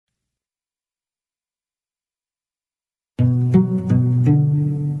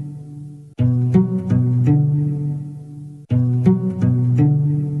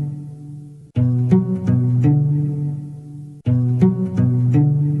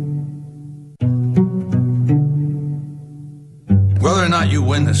you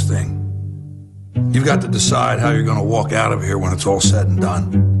win this thing, you've got to decide how you're going to walk out of here when it's all said and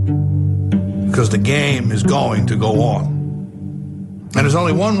done. Because the game is going to go on. And there's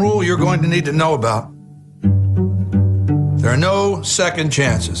only one rule you're going to need to know about. There are no second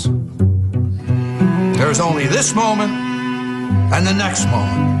chances. There's only this moment and the next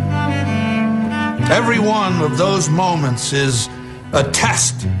moment. Every one of those moments is a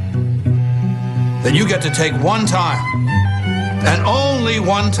test that you get to take one time, and only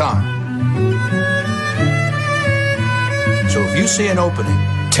one time. So if you see an opening,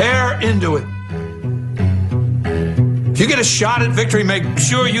 tear into it. If you get a shot at victory, make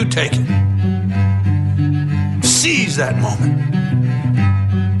sure you take it. Seize that moment.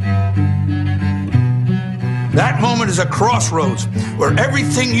 That moment is a crossroads where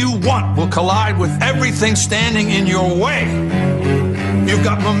everything you want will collide with everything standing in your way. You've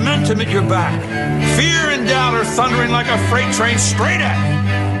got momentum at your back. Fear and doubt are thundering like a freight train straight at you.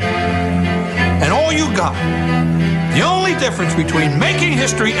 And all you got, the only difference between making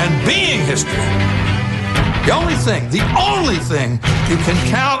history and being history, the only thing you can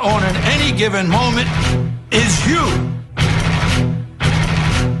count on in any given moment is you.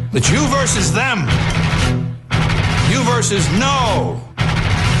 It's you versus them. You versus no.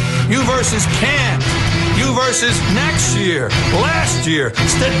 You versus can't. You versus next year, last year,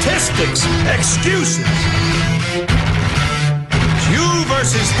 statistics, excuses. It's you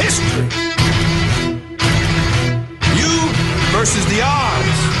versus history. You versus the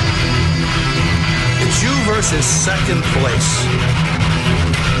odds. It's you versus second place.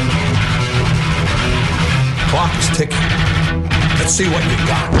 Clock is ticking. Let's see what you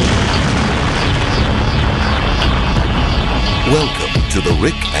got. Welcome to the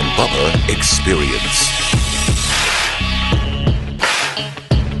Rick and Bubba Experience.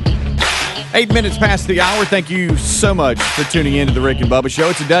 8 minutes past the hour. Thank you so much for tuning in to the Rick and Bubba Show.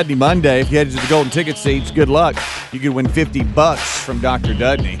 It's a Dudney Monday. If you headed to the Golden Ticket Seats, good luck. You could win $50 from Dr.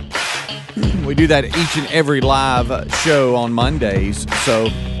 Dudney. We do that each and every live show on Mondays, so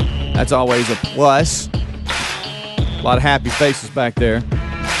that's always a plus. A lot of happy faces back there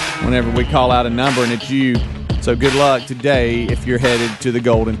whenever we call out a number, and it's you. So good luck today if you're headed to the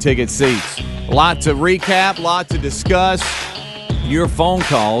Golden Ticket Seats. A lot to recap, a lot to discuss. Your phone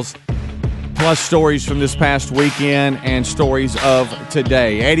calls, plus stories from this past weekend and stories of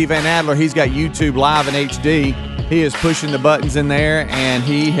today. Eddie Van Adler, he's got YouTube Live in HD. He is pushing the buttons in there, and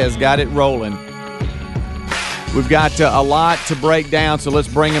he has got it rolling. We've got a lot to break down, so let's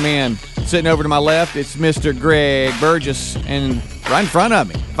bring him in. Sitting over to my left, it's Mr. Greg Burgess, and right in front of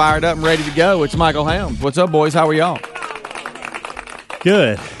me, fired up and ready to go, it's Michael Helms. What's up, boys? How are y'all?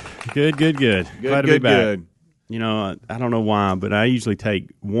 Good. Glad to be back. Good. You know, I don't know why, but I usually take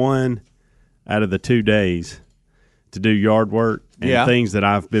one out of the 2 days to do yard work and things that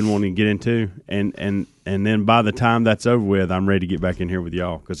I've been wanting to get into, and then by the time that's over with, I'm ready to get back in here with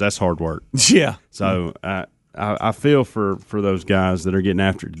y'all because that's hard work. Yeah. So I feel for those guys that are getting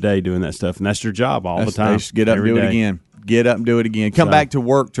after it today doing that stuff, and that's their job all the time. They should get up and do it again. Get up and do it again. Come back to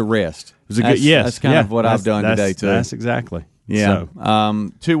work to rest. That's kind of what I've done today, too. That's exactly. Yeah.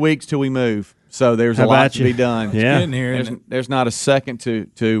 So. 2 weeks till we move, so there's a lot to be done. Yeah. There's not a second to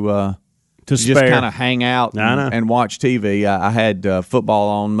just spare. kind of hang out and watch TV. I had football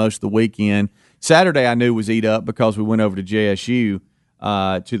on most of the weekend. Saturday I knew was eat up because we went over to JSU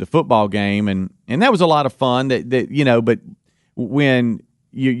to the football game, and that was a lot of fun. But when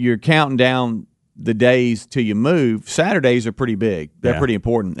you're counting down the days till you move, Saturdays are pretty big. They're pretty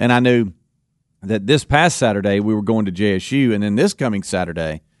important. And I knew that this past Saturday we were going to JSU, and then this coming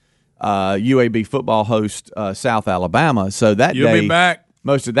Saturday, UAB football hosts South Alabama. So that You'll day, be back.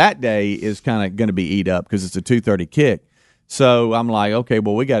 most of that day is kind of going to be eat up because it's a 2:30 kick. So I'm like, okay,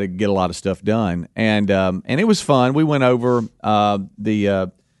 well, we got to get a lot of stuff done, and it was fun. We went over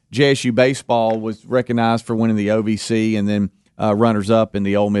the JSU baseball was recognized for winning the OVC, and then runners up in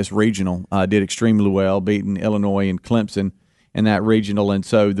the Ole Miss regional did extremely well, beating Illinois and Clemson in that regional, and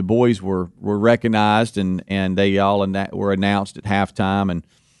so the boys were recognized, and they all were announced at halftime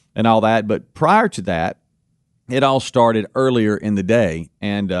and all that. But prior to that, it all started earlier in the day,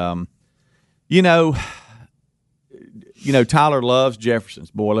 and Tyler loves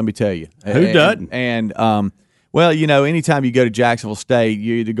Jeffersons. Boy, let me tell you. Who doesn't? And anytime you go to Jacksonville State,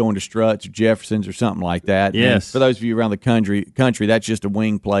 you're either going to Struts or Jeffersons or something like that. Yes. And for those of you around the country, that's just a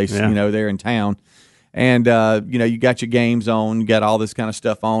wing place, there in town. And, you got your games on, you got all this kind of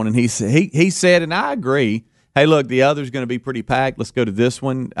stuff on. And he said, and I agree, hey, look, the other's going to be pretty packed. Let's go to this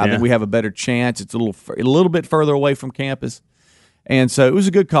one. I think we have a better chance. It's a little bit further away from campus. And so it was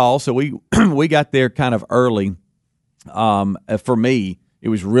a good call. So we got there kind of early. For me, it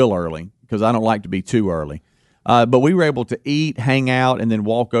was real early because I don't like to be too early. But we were able to eat, hang out, and then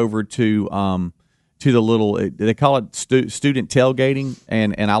walk over to the little, they call it student tailgating,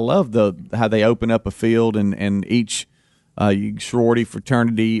 and I love how they open up a field and each sorority,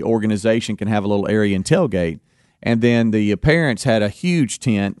 fraternity, organization can have a little area and tailgate. And then the parents had a huge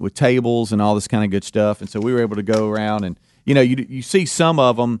tent with tables and all this kind of good stuff, and so we were able to go around and, you see some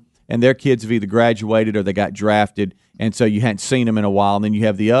of them, and their kids have either graduated or they got drafted, and so you hadn't seen them in a while. And then you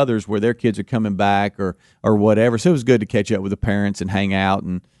have the others where their kids are coming back or whatever. So it was good to catch up with the parents and hang out,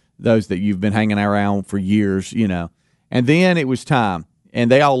 and those that you've been hanging around for years, And then it was time, and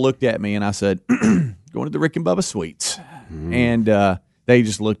they all looked at me, and I said, going to the Rick and Bubba Suites. And they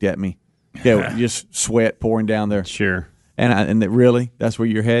just looked at me. Just sweat pouring down there. Sure. And really? That's where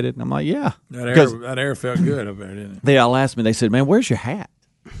you're headed? And I'm like, yeah. That air felt good up there, didn't it? They all asked me, they said, man, where's your hat?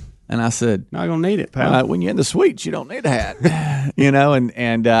 And I said, not going to need it, pal. When you're in the suites, you don't need a hat.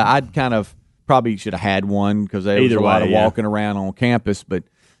 And I'd kind of probably should have had one because there was a lot of walking around on campus. But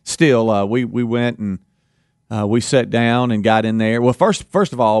still, we went and we sat down and got in there. Well,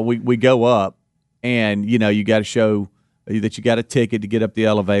 first of all, we go up, and, you got to show that you got a ticket to get up the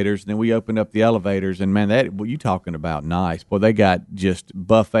elevators. And then we opened up the elevators, and, man, what you talking about nice. Boy, they got just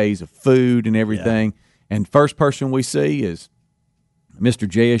buffets of food and everything. Yeah. And first person we see is Mr.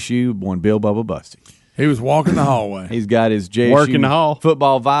 JSU, born Bill Bubba Busty. He was walking the hallway. He's got his JSU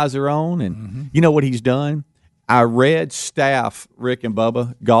football visor on, and you know what he's done? Our red staff Rick and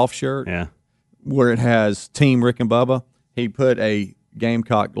Bubba golf shirt, where it has Team Rick and Bubba, he put a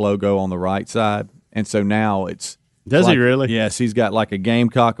Gamecock logo on the right side, and so now it's Does he really? Yes, he's got like a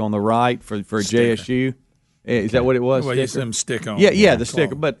Gamecock on the right for JSU. Is that what it was? Well, you see him stick on. Yeah, the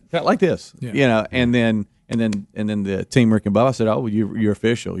sticker, but like this, and then the Team Rick and Bubba, I said, "Oh, you're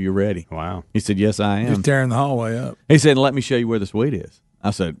official. You're ready." Wow. He said, "Yes, I am." Just tearing the hallway up. He said, "Let me show you where the suite is." I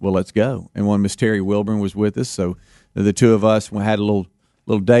said, "Well, let's go." And when Miss Terry Wilburn was with us, so the two of us had a little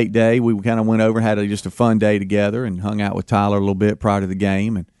date day. We kind of went over and had just a fun day together and hung out with Tyler a little bit prior to the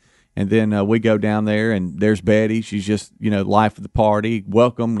game, and then we go down there, and there's Betty. She's just life of the party.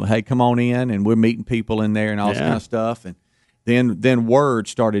 Welcome, hey, come on in, and we're meeting people in there and all this kind of stuff. And then word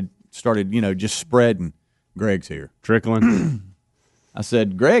started just spreading. Greg's here. Trickling. I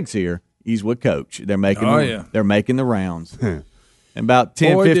said, Greg's here. He's with Coach. They're making they're making the rounds. And about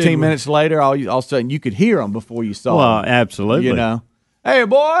 10, 15 minutes later, all of a sudden, you could hear them before you saw them. Well, absolutely. Hey,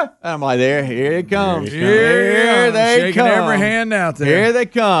 boy. And I'm like, here it comes. Here they come. Shaking every hand out there. Here they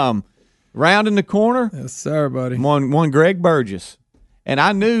come. Rounding the corner. Yes, sir, buddy. One Greg Burgess. And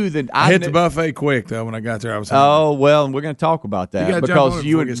I knew that I hit the buffet quick though when I got there. I was well, and we're going to talk about that because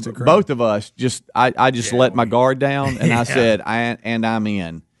you and both of us I just let my guard down and I said I'm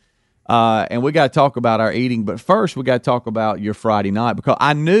in. And we got to talk about our eating, but first we got to talk about your Friday night because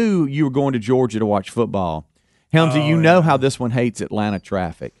I knew you were going to Georgia to watch football. Helmsy, you know how this one hates Atlanta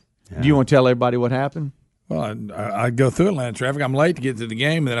traffic. Yeah. Do you want to tell everybody what happened? Well, I go through Atlanta traffic. I'm late to get to the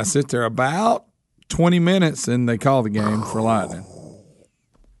game, and then I sit there about 20 minutes, and they call the game for Lightning.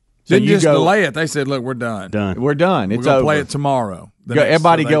 So didn't just delay it. They said, "Look, we're done. We're done. It's over. Play it tomorrow."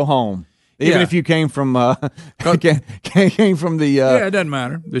 Everybody go home. Even if you came from came from the it doesn't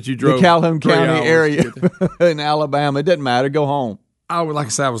matter that you drove the Calhoun County area in Alabama. It doesn't matter. Go home. Like I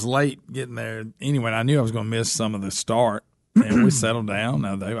said, I was late getting there anyway. I knew I was going to miss some of the start, and we settled down.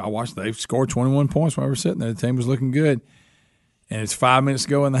 Now I watched. They scored 21 points while we were sitting there. The team was looking good, and it's 5 minutes to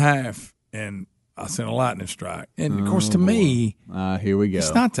go in the half, and I sent a lightning strike. And of course, to me, here we go.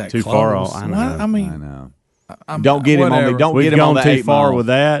 It's not that too close. far off. I know. Don't get him on me. Don't get him on the 8 too far mile. with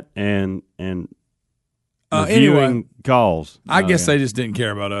that, and reviewing calls. I guess they just didn't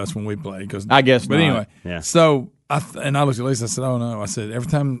care about us when we played. I guess. But not. Anyway, so I looked at Lisa. I said, "Oh no!" I said,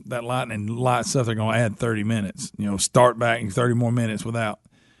 "Every time that lightning lights up, they're going to add 30 minutes. Start back in 30 more minutes without."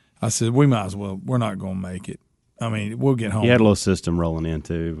 I said, "We might as well. We're not going to make it. I mean, we'll get home." You had a little system rolling in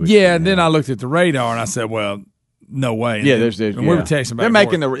too. And then I looked at the radar and I said, "Well, no way." And we were texting back.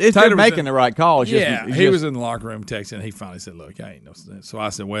 They're making the right call. He was in the locker room texting. And he finally said, "Look, I ain't no sense." So I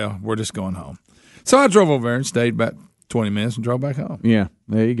said, "Well, we're just going home." So I drove over there and stayed about 20 minutes and drove back home. Yeah,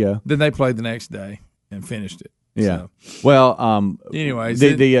 there you go. Then they played the next day and finished it. Yeah. So. Well, anyways,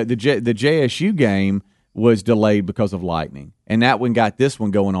 the JSU game was delayed because of lightning, and that one got this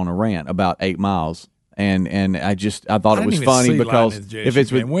one going on a rant about 8 miles. And I thought it was funny because if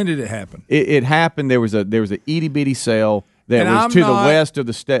it's when did it happen? It happened. There was a itty bitty cell that was to the west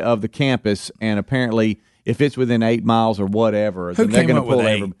of the campus, and apparently if it's within 8 miles or whatever, then they're going to pull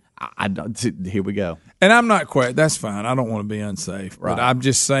everybody. Here we go. And I'm not quite. That's fine. I don't want to be unsafe, but I'm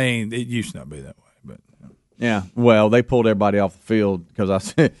just saying it used to not be that way. But Yeah, well, they pulled everybody off the field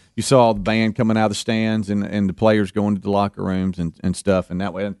because you saw all the band coming out of the stands and the players going to the locker rooms and stuff, and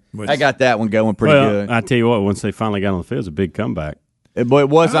that way I got that one going pretty good. I tell you what, once they finally got on the field, it was a big comeback. But it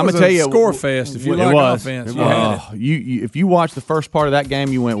was. I'm gonna tell you, score fest. If you like offense, if you watched the first part of that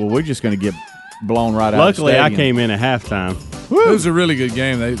game, you went, well, we're just going to get blown right out. Luckily, of the I came in at halftime. It was a really good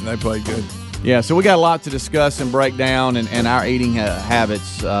game. They played good. Yeah, so we got a lot to discuss and break down, and our eating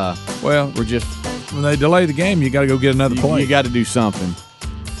habits. Well, we're just when they delay the game, you got to go get another play. You got to do something.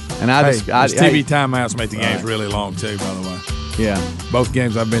 And TV timeouts make the games really long too. By the way, yeah, both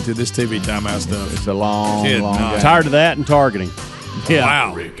games I've been to, this TV timeout stuff. It's a long game. Tired of that and targeting. Yeah,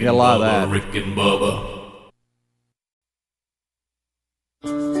 wow, a lot of that. Rick and Bubba.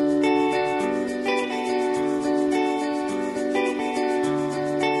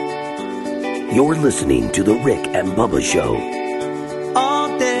 You're listening to The Rick and Bubba Show.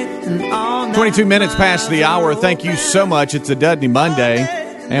 All day and all night. 22 minutes past the hour. Thank you so much. It's a Dudney Monday,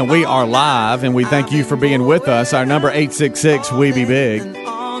 and we are live, and we thank you for being with us. Our number 866-WE-BE-BIG.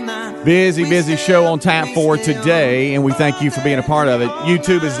 Busy show on tap for today, and we thank you for being a part of it.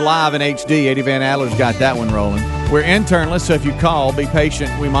 YouTube is live in HD. Eddie Van Adler's got that one rolling. We're internless, so if you call, be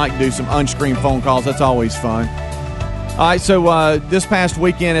patient. We might do some unscreened phone calls. That's always fun. All right, so this past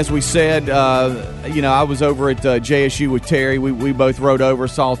weekend, as we said, I was over at JSU with Terry. We both rode over,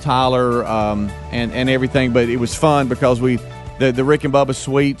 saw Tyler and everything, but it was fun because the Rick and Bubba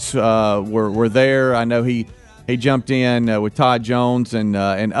Suites were there. I know he jumped in with Todd Jones and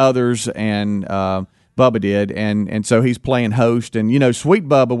others, and Bubba did, and so he's playing host. And, Sweet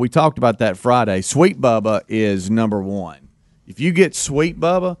Bubba, we talked about that Friday. Sweet Bubba is number one. If you get Sweet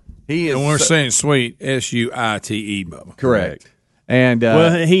Bubba, he is. And we're saying sweet, SUITE, Bubba. Correct. And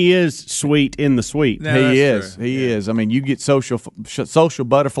well, he is sweet in the suite. No, he is. True. He is. I mean, you get social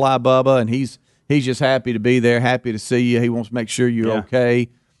butterfly Bubba, and he's just happy to be there, happy to see you. He wants to make sure you're okay.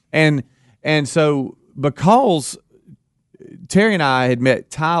 And so because Terry and I had met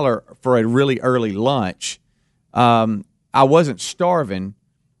Tyler for a really early lunch, I wasn't starving,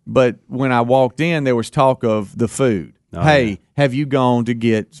 but when I walked in, there was talk of the food. Have you gone to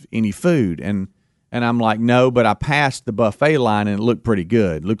get any food? And I'm like, no, but I passed the buffet line, and it looked pretty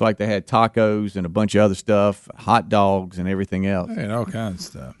good. It looked like they had tacos and a bunch of other stuff, hot dogs and everything else. And all kinds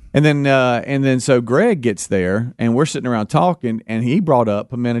of stuff. And then so Greg gets there, and we're sitting around talking, and he brought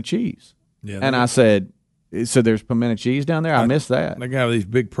up pimento cheese. Yeah, and I said, so there's pimento cheese down there? I missed that. They got these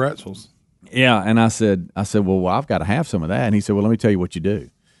big pretzels. Yeah, and I said, well, I've got to have some of that. And he said, well, let me tell you what you do.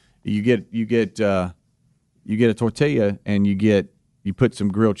 You get a tortilla, and you put some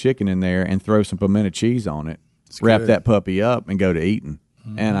grilled chicken in there and throw some pimento cheese on it. Wrap that puppy up and go to eating.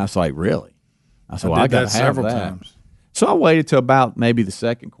 Mm-hmm. And I was like, really? I said, I got to have several that. times. So I waited till about maybe the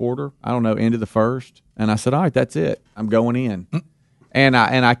second quarter. I don't know, into the first, and I said, all right, that's it. I'm going in. And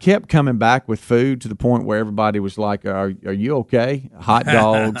I kept coming back with food to the point where everybody was like, "Are you okay?" Hot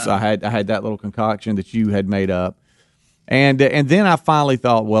dogs. I had that little concoction that you had made up, and then I finally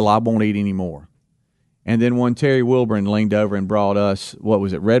thought, well, I won't eat any more. And then one Terry Wilburn leaned over and brought us, what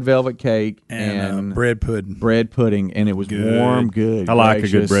was it, red velvet cake and bread pudding. Bread pudding, and it was warm, good. I like a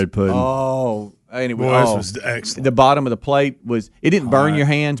good bread pudding. Oh. Anyway, this was excellent. The bottom of the plate it didn't burn your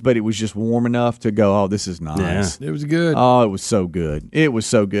hands, but it was just warm enough to go, oh, this is nice. Yeah. It was good. Oh, it was so good. It was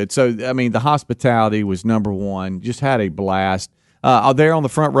so good. So, I mean, the hospitality was number one. Just had a blast. There on the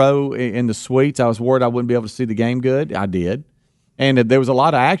front row in the suites, I was worried I wouldn't be able to see the game good. I did. And there was a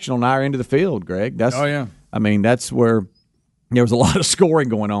lot of action on our end of the field, Greg. I mean, that's where there was a lot of scoring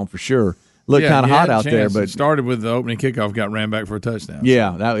going on for sure. Looked kind of hot out there, but it started with the opening kickoff, got ran back for a touchdown.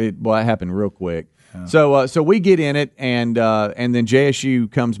 Yeah, that happened real quick. Yeah. So we get in it, and then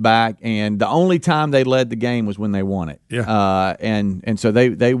JSU comes back, and the only time they led the game was when they won it. Yeah. And so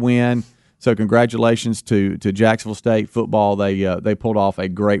they win. So congratulations to Jacksonville State football. They pulled off a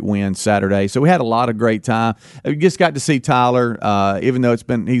great win Saturday. So we had a lot of great time. We just got to see Tyler, even though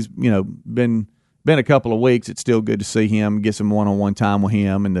he's been a couple of weeks. It's still good to see him, get some one-on-one time with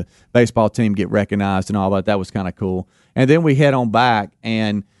him, and the baseball team get recognized and all that. That was kind of cool. And then we head on back,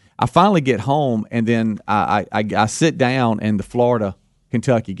 and I finally get home, and then I sit down, and the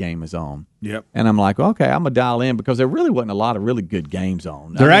Florida-Kentucky game is on. Yep. And I'm like, okay, I'm going to dial in because there really wasn't a lot of really good games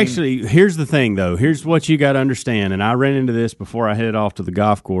on. Here's the thing, though. Here's what you got to understand, and I ran into this before I headed off to the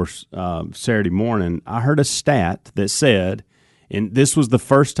golf course Saturday morning. I heard a stat that said, and this was the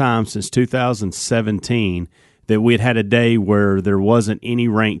first time since 2017 that we had a day where there wasn't any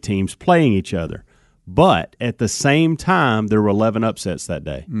ranked teams playing each other. But at the same time, there were 11 upsets that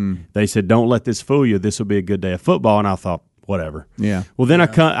day. They said, don't let this fool you. This will be a good day of football. And I thought, whatever. Yeah. Well, then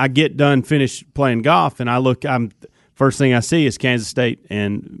I get done, finish playing golf, and I look. First thing I see is Kansas State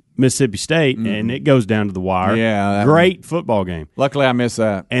and Mississippi State, and it goes down to the wire. Yeah, great football game. Luckily, I missed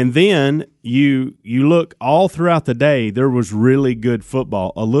that. And then you look all throughout the day. There was really good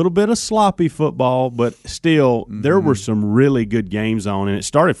football, a little bit of sloppy football, but still there were some really good games on. And it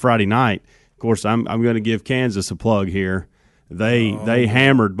started Friday night. Of course, I'm going to give Kansas a plug here. They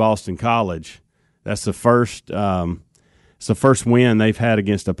hammered Boston College. That's the first. It's the first win they've had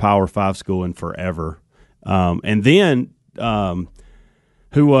against a Power 5 school in forever. And then,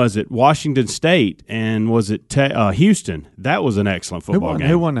 who was it? Washington State, and was it Houston? That was an excellent football game.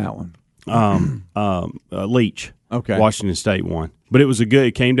 Who won that one? Leach. Okay. Washington State won. But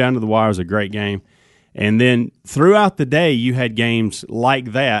it came down to the wire. It was a great game. And then throughout the day, you had games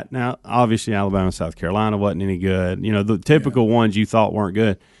like that. Now, obviously, Alabama, South Carolina wasn't any good. The typical ones you thought weren't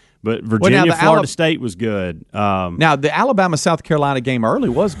good. But Virginia, Florida State was good. Now, the Alabama-South Carolina game early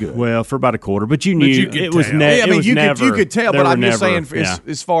was good. Well, for about a quarter. But you knew it was you could tell, but I'm just saying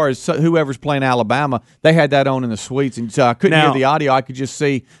as far as whoever's playing Alabama, they had that on in the suites, and so I couldn't hear the audio. I could just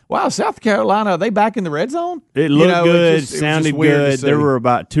see, wow, South Carolina, are they back in the red zone? It looked good, sounded good. There were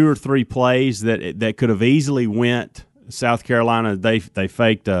about 2 or 3 plays that could have easily went South Carolina. They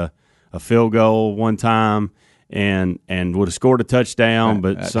faked a field goal one time. And would have scored a touchdown,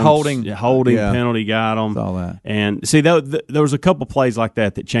 but some holding penalty got them. Saw that. And see, there was a couple plays like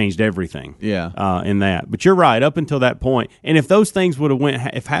that changed everything. Yeah. In that, but you're right up until that point. And if those things would have went,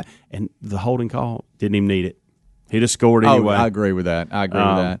 and the holding call didn't even need it, he'd have scored anyway. I agree with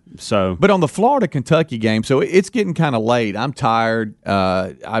that. So, but on the Florida-Kentucky game, so it's getting kind of late. I'm tired.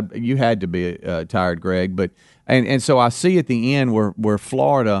 You had to be tired, Greg. But and so I see at the end where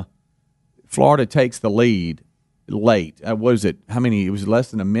Florida takes the lead. Late. What is it? How many? It was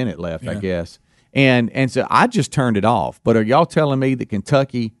less than a minute left, I guess. And so I just turned it off. But are y'all telling me that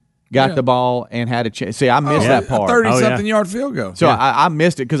Kentucky got the ball and had a chance? See, I missed that part. A 30-something yard field goal. So I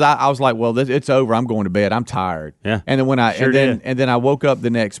missed it because I was like, well, it's over. I'm going to bed. I'm tired. Yeah. And then and then I woke up the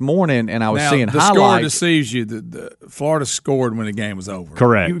next morning and I was seeing the highlights. The score deceives you. The Florida scored when the game was over.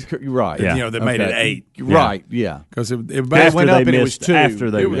 Correct. You're right. Yeah. They made it 8. Right. Yeah. Because it went up and it was 2. After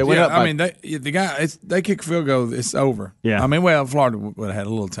they missed. Went up. I mean, they kick a field goal. It's over. Yeah. I mean, Florida would have had a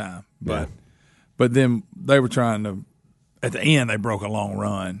little time, but then they were trying to. At the end, they broke a long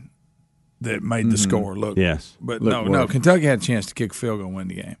run that made the score look. Yes. But no, Kentucky had a chance to kick a field goal and win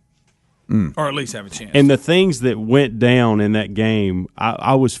the game. Or at least have a chance. And the things that went down in that game,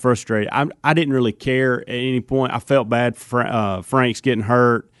 I was frustrated. I didn't really care at any point. I felt bad for Frank's getting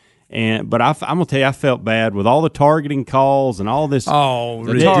hurt. But I'm going to tell you, I felt bad with all the targeting calls and all this. Oh,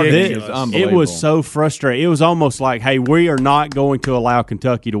 ridiculous. It was so frustrating. It was almost like, hey, we are not going to allow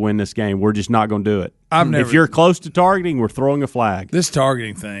Kentucky to win this game. We're just not going to do it. If you're close to targeting, we're throwing a flag. This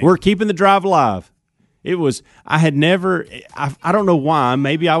targeting thing. We're keeping the drive alive. It was – I don't know why.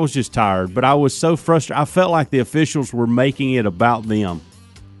 Maybe I was just tired, but I was so frustrated. I felt like the officials were making it about them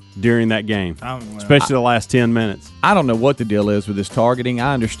during that game, especially the last 10 minutes. I don't know what the deal is with this targeting.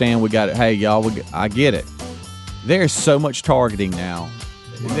 I understand we got it. Hey, y'all, I get it. There's so much targeting now.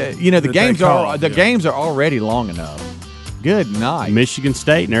 The games are already long enough. Good night. Michigan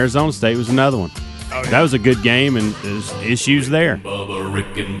State and Arizona State was another one. Oh, yeah. That was a good game, and there's issues there. Rick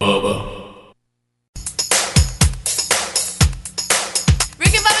and Bubba.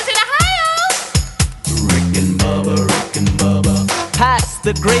 Rick and Bubba's in Ohio. Rick and Bubba. Pass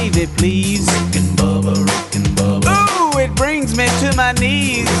the gravy, please. Rick and Bubba. Ooh, it brings me to my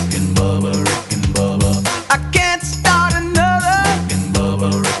knees. Rick and Bubba. I can't start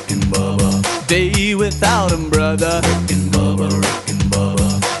another Rick and Bubba. day without 'em, brother. Rick and Bubba.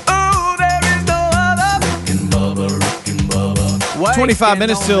 Ooh, there is no other. Rick and Bubba. 25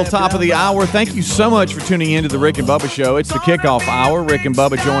 minutes till top of the hour. Thank you so much for tuning in to the Rick and Bubba Show. It's the kickoff hour. Rick and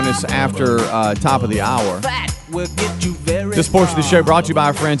Bubba join us after top of the hour. That will get you very This portion of the show brought to you by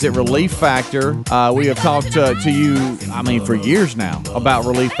our friends at Relief Factor. We have talked to you, for years now about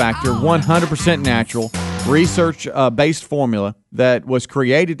Relief Factor. 100% natural, research-based formula that was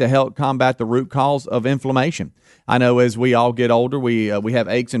created to help combat the root cause of inflammation. I know as we all get older, we have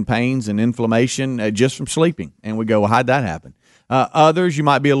aches and pains and inflammation just from sleeping, and we go, well, how'd that happen? Others, you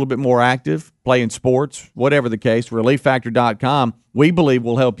might be a little bit more active, playing sports, whatever the case. ReliefFactor.com, we believe,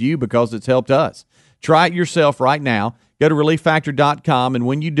 will help you because it's helped us. Try it yourself right now. Go to ReliefFactor.com, and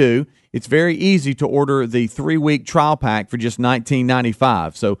when you do, it's very easy to order the 3-week trial pack for just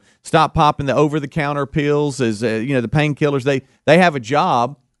 $19.95. So stop popping the over-the-counter pills. As the painkillers, they have a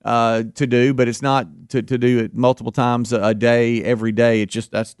job to do, but it's not to do it multiple times a day, every day. It's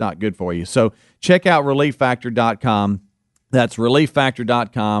just that's not good for you. So check out ReliefFactor.com. That's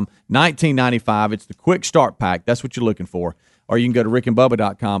ReliefFactor.com, $19.95. It's the quick start pack. That's what you're looking for. Or you can go to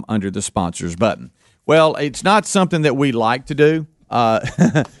rickandbubba.com under the sponsors button. Well, it's not something that we like to do.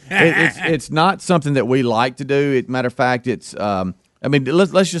 It's not something that we like to do. Matter of fact, it's.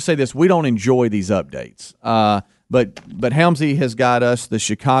 Let's just say this: we don't enjoy these updates. But Helmsy has got us the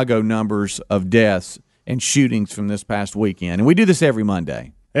Chicago numbers of deaths and shootings from this past weekend, and we do this every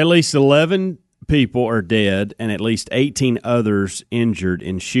Monday. At least 11 people are dead, and at least 18 others injured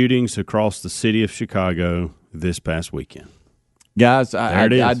in shootings across the city of Chicago this past weekend. Guys,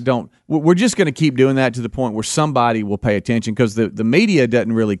 I don't. We're just going to keep doing that to the point where somebody will pay attention because the media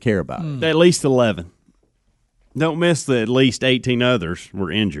doesn't really care about it. At least 11. Don't miss that at least 18 others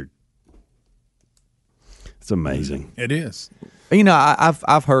were injured. It's amazing. It is. You know,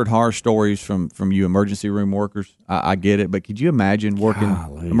 I've heard horror stories from you emergency room workers. I get it, but could you imagine working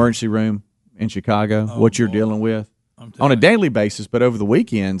emergency room in Chicago? What you're dealing with on a daily basis, but over the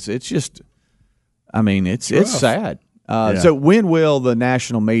weekends, it's just. I mean, it's sad. So when will the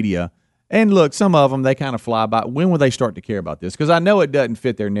national media, and look, some of them, they kind of fly by, when will they start to care about this? Because I know it doesn't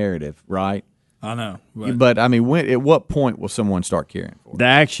fit their narrative, right? I know. But I mean, at what point will someone start caring for it? The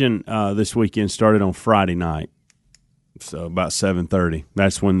action this weekend started on Friday night, so about 7:30.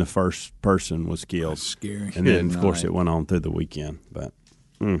 That's when the first person was killed. That's scary. And then, of course, it went on through the weekend. But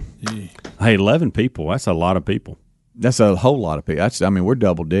hey, 11 people, that's a lot of people. That's a whole lot of people. We're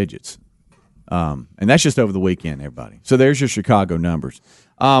double digits. And that's just over the weekend, everybody. So there's your Chicago numbers.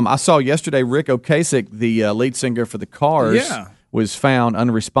 I saw yesterday Rick Ocasek, the lead singer for the Cars, was found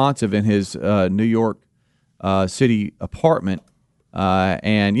unresponsive in his New York City apartment.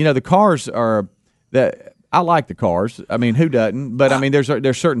 And, you know, the Cars are that I like the Cars. I mean, who doesn't? But, I mean,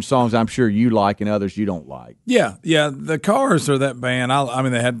 there's certain songs I'm sure you like and others you don't like. Yeah. The Cars are that band. I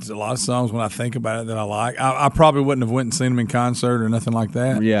mean, they had a lot of songs when I think about it that I like. I probably wouldn't have went and seen them in concert or nothing like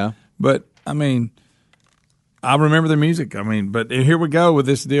that. Yeah. But, I mean, I remember their music. I mean, but here we go with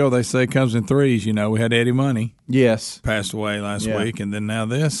this deal. They say it comes in threes. You know, we had Eddie Money. Yes. Passed away last week, and then now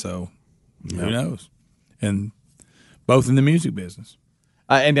this. So who knows? And both in the music business.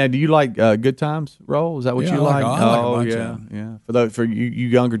 And do you like Good Times Roll? Is that what you like? I like a bunch of them. Yeah. For you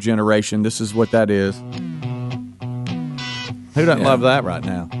younger generation, this is what that is. Who doesn't love that right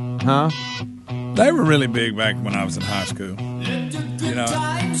now? Huh? They were really big back when I was in high school. You know.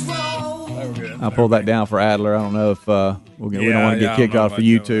 I'll pull that down for Adler. I don't know if we don't want to get kicked off of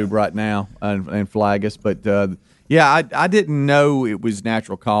YouTube right now and flag us. But, I didn't know it was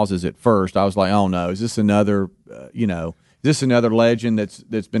natural causes at first. I was like, oh, no, is this another, is this another legend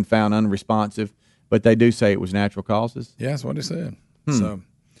that's been found unresponsive? But they do say it was natural causes. Yeah, that's what they said. So,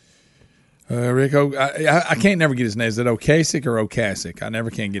 Rick, I can't never get his name. Is it Ocasek or Ocasek? I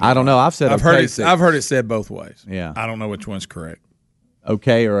never can get it. I don't know. I've heard it said both ways. Yeah. I don't know which one's correct.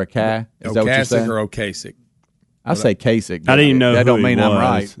 Okay or a K? Is that what you're saying? Or Ocasek? I say Kasich. I didn't even know that who don't he mean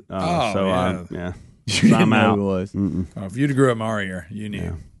was. I'm right. You I'm out. Who was. If you'd have grew up my year, you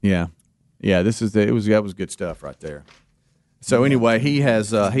knew. Yeah. That was good stuff right there. So anyway, he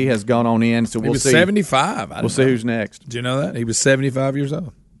has gone on in. So He was 75. We'll see who's next. Do you know that? He was 75 years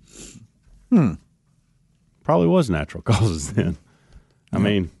old. Probably was natural causes then. I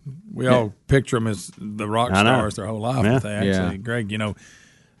mean, we all picture them as the rock stars their whole life. Yeah. But they actually, Greg, you know,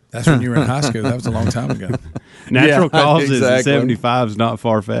 that's when you were in high school. That was a long time ago. Natural causes at 75 is not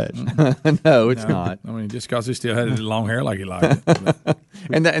far-fetched. No, it's not. I mean, just because he still had long hair like he liked it.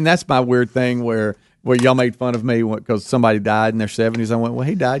 And that's my weird thing where y'all made fun of me because somebody died in their 70s. I went, well,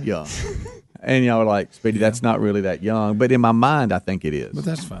 he died young. And y'all were like, Speedy, that's not really that young. But in my mind, I think it is. But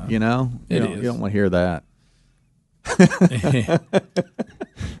that's fine. You know? It You don't want to hear that.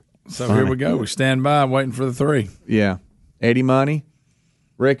 So here we go. We stand by waiting for the three. Yeah. Eddie Money.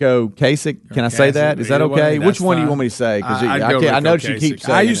 Rick Ocasek. Can I say that? Is that okay? Which one do you want me to say? Because I know you keep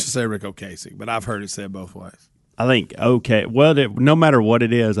saying I used to say Rick Ocasek, but I've heard it said both ways. I think no matter what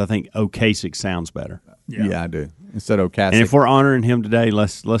it is, I think Ocasek sounds better. Yeah, I do. Instead of Ocasek. And if we're honoring him today,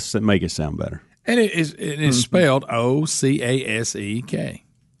 let's make it sound better. And it is spelled Ocasek.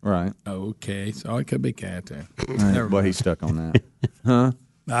 Right. Okay. So it could be cat there. Well, he's stuck on that. Huh?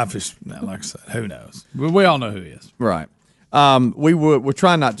 I've just, like I said, who knows? We all know who he is. Right. We're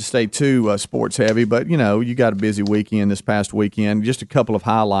trying not to stay too sports heavy, but you got a busy weekend this past weekend. Just a couple of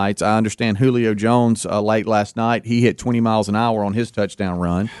highlights. I understand Julio Jones late last night. He hit 20 miles an hour on his touchdown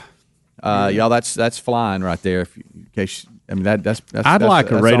run. Y'all, that's flying right there. In case I mean, that's I'd like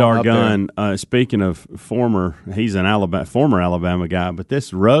a that's radar all out gun. Speaking of he's an former Alabama guy, but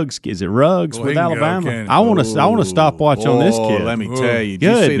this Ruggs, is it Ruggs Boy, with he can go, Alabama? can't he? I want a stopwatch on this kid. Let me tell you, did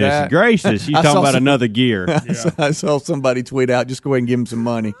you see Goodness that? gracious, you I talking saw about some- another gear? I saw somebody tweet out, just go ahead and give him some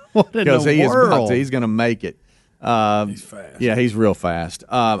money What in the he world? he's going to make it. He's fast. Yeah, he's real fast.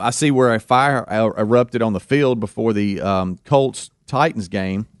 I see where a fire erupted on the field before the Colts-Titans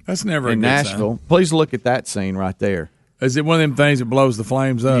game That's never a in good Nashville. sign. Please look at that scene right there. Is it one of them things that blows the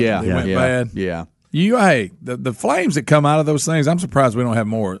flames up? Yeah, They went yeah, bad. yeah. The flames that come out of those things, I'm surprised we don't have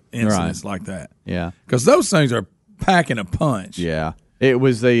more incidents like that. Yeah. Because those things are packing a punch. Yeah. It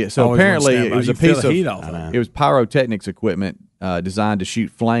was Always apparently wanna stand it by. was You a feel piece the of heat off of it. it was pyrotechnics equipment designed to shoot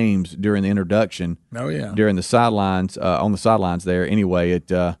flames during the introduction. Oh, yeah. During the sidelines on the sidelines there. Anyway,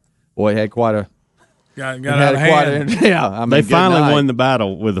 it had quite a Got it out had of quite a- hand. yeah. I mean, They good finally night. won the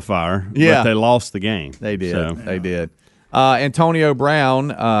battle with the fire, Yeah. but they lost the game. They did. So. They did. Antonio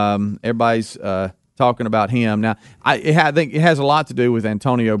Brown. Everybody's talking about him now. I think it has a lot to do with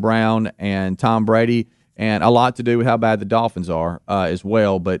Antonio Brown and Tom Brady, and a lot to do with how bad the Dolphins are as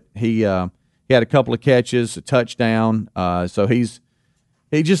well. But he had a couple of catches, a touchdown. So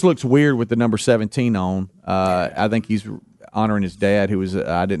he just looks weird with the number 17 on. I think he's honoring his dad, who was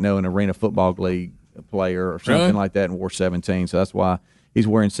I didn't know an Arena Football League player or something Really? like that, and wore 17. So that's why he's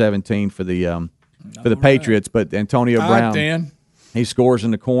wearing 17 for the Patriots. But Antonio All Brown, right, Dan. he scores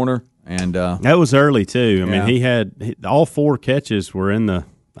in the corner, and That was early too. I Yeah. mean, he had all 4 catches were in the,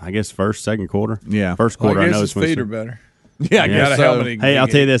 I guess, second quarter. Yeah. first Well, quarter. I I guess know his it's when feet it's- are better. yeah, I He's guess got a so. helmet. Hey, I'll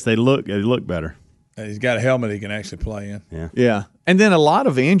tell you this: they look better. He's got a helmet he can actually play in. Yeah, and then a lot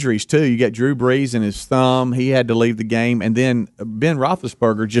of injuries too. You got Drew Brees in his thumb; he had to leave the game, and then Ben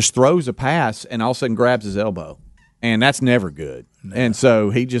Roethlisberger just throws a pass and all of a sudden grabs his elbow, and that's never good. And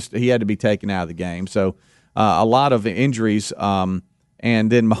so he had to be taken out of the game. So a lot of injuries.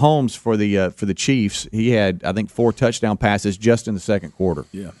 And then Mahomes for the Chiefs, he had I think 4 touchdown passes just in the second quarter.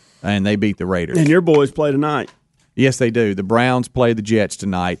 Yeah, and they beat the Raiders. And your boys play tonight. Yes, they do. The Browns play the Jets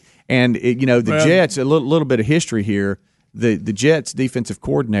tonight, and the Jets. A little bit of history here. The Jets defensive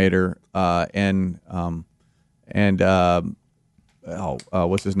coordinator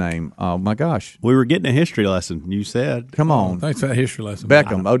what's his name? Oh my gosh! We were getting a history lesson. You said, Come on, thanks for that history lesson.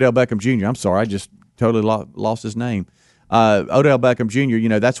 Beckham, Odell Beckham Jr. I'm sorry, I just totally lost his name. Odell Beckham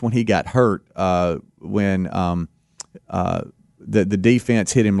Jr. That's when he got hurt when the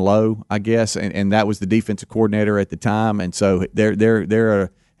defense hit him low, I guess, and that was the defensive coordinator at the time, and so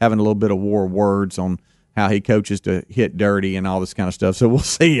they're having a little bit of war of words on how he coaches to hit dirty and all this kind of stuff. So we'll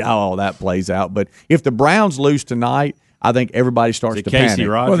see how all that plays out. But if the Browns lose tonight, I think everybody starts to Casey panic.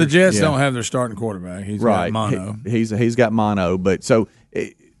 Rogers? Well, the Jets Yeah. don't have their starting quarterback. He's Right, got mono. He's got mono, but so.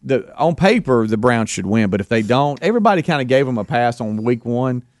 On paper, the Browns should win, but if they don't, everybody kind of gave them a pass on week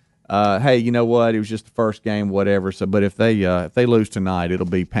 1. Hey, you know what? It was just the first game, whatever. So, but if they lose tonight, it'll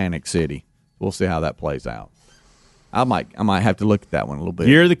be Panic City. We'll see how that plays out. I might have to look at that one a little bit.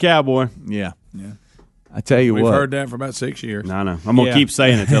 "You're the Cowboy." Yeah. I tell you We've what. heard that for about 6 years. I know. I'm gonna keep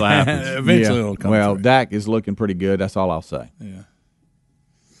saying it till it happens. Eventually, it'll come. Well, through. Dak is looking pretty good. That's all I'll say.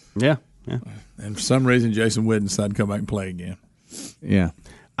 Yeah. And for some reason, Jason Witten decided to come back and play again. Yeah.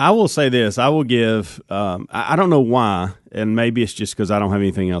 I will say this. I will give I don't know why, and maybe it's just because I don't have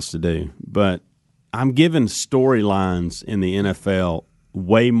anything else to do, but I'm giving storylines in the NFL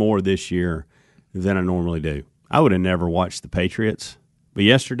way more this year than I normally do. I would have never watched the Patriots, but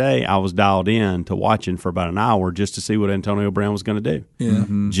yesterday I was dialed in to watching for about an hour just to see what Antonio Brown was going to do. Yeah.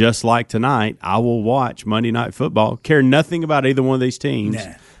 Just like tonight, I will watch Monday Night Football, care nothing about either one of these teams,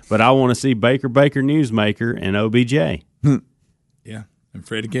 but I want to see Baker Newsmaker and OBJ. Yeah. And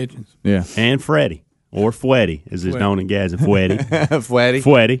Freddie Kitchens. Yeah. And Freddie, or Fweddy, as is known in Gaza. Fweddy.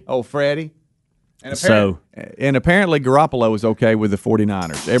 Fweddy. Oh, Freddie. And apparently Garoppolo was okay with the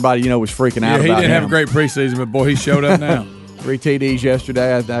 49ers. Everybody, was freaking out Yeah, he about didn't him. have a great preseason, but boy, he showed up now. 3 TDs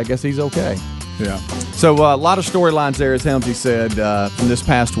yesterday. I guess he's okay. Yeah. So a lot of storylines there, as Helmsy said, from this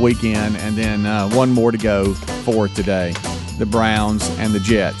past weekend, and then one more to go for today, the Browns and the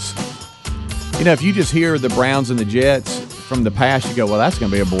Jets. If you just hear the Browns and the Jets from the past, you go, well, that's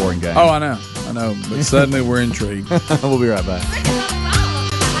going to be a boring game. Oh, I know. But suddenly we're intrigued. We'll be right back.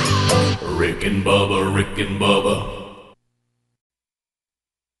 Rick and Bubba, Rick and Bubba.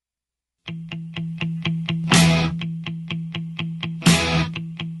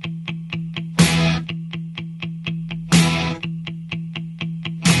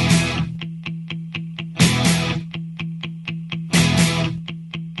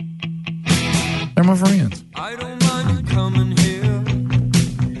 They're my friends. I don't mind you coming here,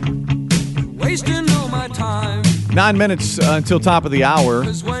 wasting all my time. 9 minutes until top of the hour.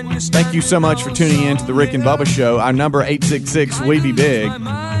 Thank you so much for tuning in to the Rick and Bubba Show. Our number,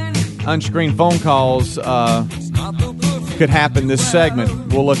 866-WE-BE-BIG. Unscreened phone calls could happen this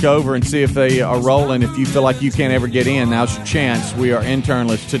segment. We'll look over and see if they are rolling. If you feel like you can't ever get in, now's your chance. We are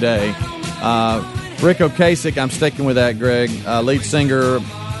internless today. Rick Ocasek, I'm sticking with that, Greg, lead singer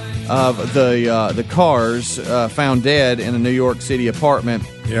of the Cars, found dead in a New York City apartment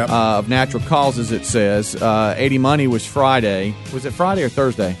of natural causes, it says. Eddie Money was Friday. Was it Friday or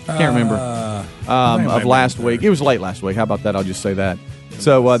Thursday? I can't remember. Of last week. It was late last week. How about that? I'll just say that.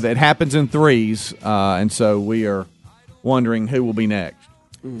 So it happens in threes, and so we are wondering who will be next,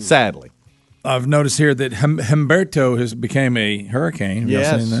 sadly. I've noticed here that Humberto has became a hurricane. Have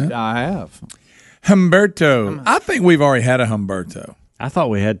y'all seen that? I have. Humberto. I think we've already had a Humberto. I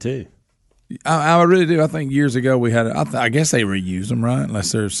thought we had two. I really do. I think years ago we had I guess they reuse them, right?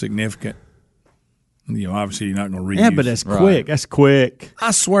 Unless they're significant. Obviously you're not going to reuse. Yeah, but that's quick. Right. That's quick.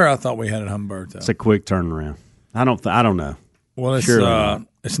 I swear I thought we had a Humberto. It's a quick turnaround. I don't know. Well,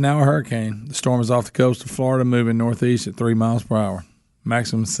 it's now a hurricane. The storm is off the coast of Florida, moving northeast at 3 miles per hour.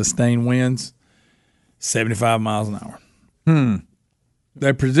 Maximum sustained winds, 75 miles an hour.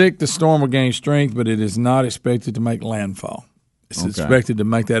 They predict the storm will gain strength, but it is not expected to make landfall. It's expected to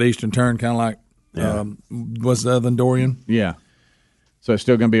make that eastern turn, kind of like what's the other than Dorian? Yeah. So it's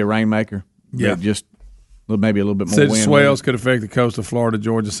still going to be a rainmaker. Yeah. Just maybe a little bit more wind. Swells could affect the coast of Florida,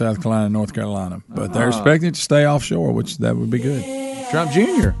 Georgia, South Carolina, and North Carolina. But they're expecting it to stay offshore, which that would be good. Trump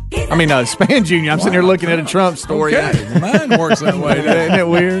Jr. I mean, Span Jr. I'm sitting here looking at a Trump story. Okay. Mine works that way. Isn't it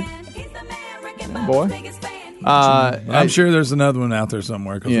weird? Boy. I'm sure there's another one out there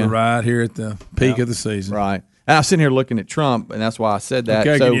somewhere because we're right here at the peak of the season. Right. And I was sitting here looking at Trump, and that's why I said that.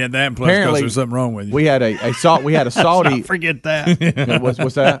 Okay, so you had that in place because there's something wrong with you. We had a Saudi. Forget that.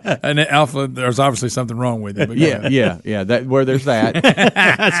 What's that? And Alpha, there's obviously something wrong with you. Yeah. That where there's that.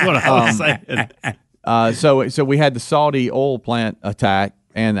 That's what I was saying. So we had the Saudi oil plant attack,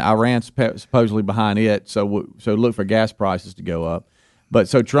 and Iran's supposedly behind it. So look for gas prices to go up. But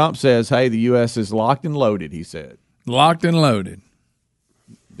so Trump says, hey, the U.S. is locked and loaded, he said. Locked and loaded.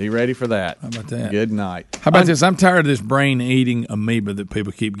 Be ready for that. How about that? Good night. How about this? I'm tired of this brain-eating amoeba that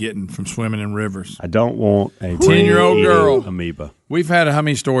people keep getting from swimming in rivers. I don't want a 10-year-old girl amoeba. We've had how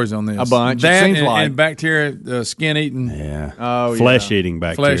many stories on this? A bunch. That it seems and bacteria, skin-eating. Yeah. Oh, flesh-eating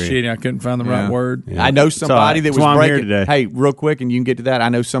bacteria. Flesh-eating. I couldn't find the right word. Yeah. I know somebody that was breaking. I'm here today. Hey, real quick, and you can get to that. I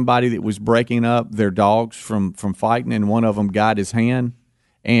know somebody that was breaking up their dogs from fighting, and one of them got his hand.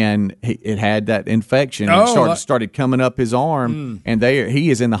 And it had that infection. And started coming up his arm, and he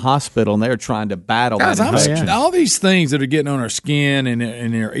is in the hospital, and they're trying to battle that infection. All these things that are getting on our skin and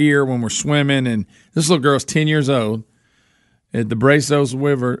in our ear when we're swimming, and this little girl's 10 years old at the Brazos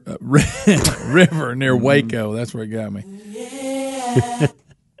River near Waco. That's where it got me.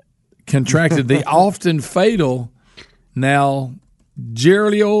 Contracted the often fatal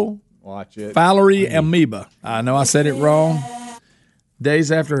Nalgerial Fowleri amoeba. I know I said it wrong.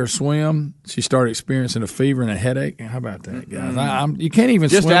 Days after her swim, she started experiencing a fever and a headache. How about that, guys? You can't even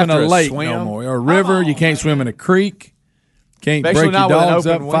swim in a lake no more. Or a river. You can't swim in a creek. Can't Especially break your dogs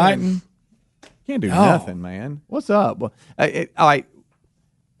up fighting. Can't do nothing, man. What's up? All right.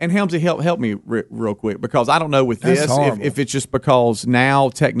 And Helmsy, help me real quick, because I don't know with this if it's just because now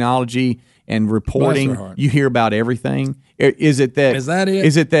technology and reporting, you hear about everything. Is it that it?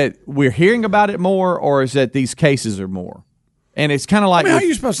 Is it that we're hearing about it more, or is it these cases are more? And it's kind of like how are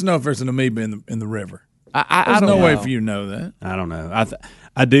you supposed to know if there's an amoeba in the river? There's no way for you to know that. I don't know.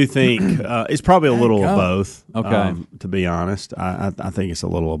 I do think it's probably a little of both. Okay, to be honest, I think it's a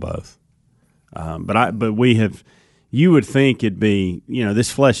little of both. But we have. You would think it'd be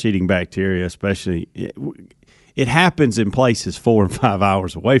this flesh eating bacteria, especially. It happens in places 4 and 5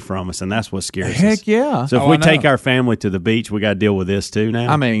 hours away from us, and that's what scares us. Heck yeah! So if we take our family to the beach, we got to deal with this too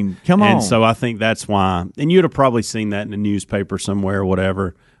now. I mean, come on. And so I think that's why. And you'd have probably seen that in the newspaper somewhere, or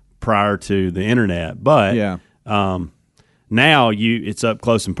whatever, prior to the internet. But now it's up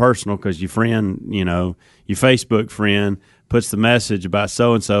close and personal because your friend, your Facebook friend, puts the message about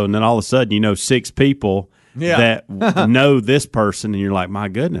so and so, and then all of a sudden 6 people that know this person, and you're like, my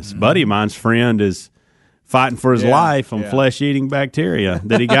goodness, buddy of mine's friend is fighting for his life on flesh-eating bacteria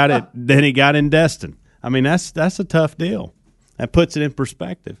that he got in Destin. I mean, that's a tough deal. That puts it in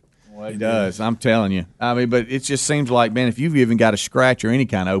perspective. Well, it does. I'm telling you. I mean, but it just seems like, man, if you've even got a scratch or any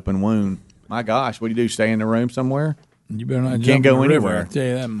kind of open wound, my gosh, what do you do? Stay in the room somewhere? You better not You jump can't go in the river, anywhere. I'll tell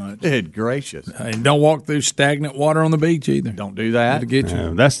you that much. Good gracious. And don't walk through stagnant water on the beach either. Don't do that. It'll get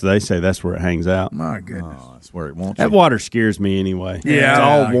you. They say that's where it hangs out. My goodness. Oh, that's where it wants That you. water scares me anyway. Yeah, it's I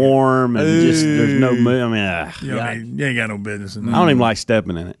all like it. warm and just there's no. I mean, You ain't got no business in that. I don't even like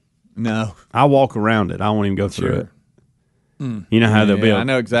stepping in it. No. I walk around it. I won't even go through it. You know how there'll be I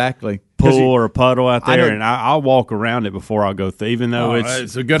know exactly. pool or a puddle out I there, know- and I'll walk around it before I go through, even though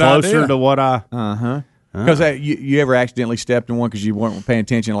it's a good closer idea. to what I. Because you ever accidentally stepped in one because you weren't paying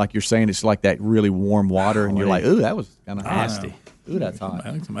attention, like you're saying, it's like that really warm water, and you're like, ooh, that was kind of nasty. Ooh, that's hot.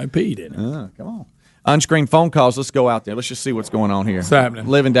 Somebody peed in it. Come on. Unscreened phone calls. Let's go out there. Let's just see what's going on here. What's happening?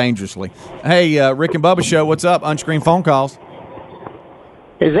 Living dangerously. Hey, Rick and Bubba Show, what's up? Unscreened phone calls.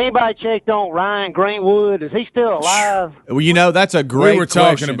 Has anybody checked on Ryan Greenwood? Is he still alive? Well, you know, that's a great We were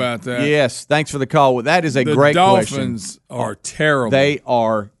talking question. about that. Yes, thanks for the call. That is a The great Dolphins question. are terrible. They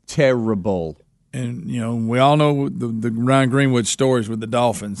are terrible. And, we all know the Ryan Greenwood stories with the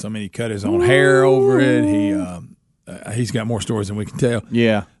Dolphins. I mean, he cut his own hair over it. He's got more stories than we can tell.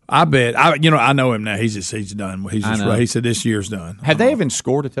 Yeah. I bet. I know him now. He's done. I know. He said this year's done. Have they even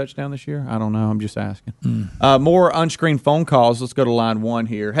scored a touchdown this year? I don't know. I'm just asking. More unscreened phone calls. Let's go to line one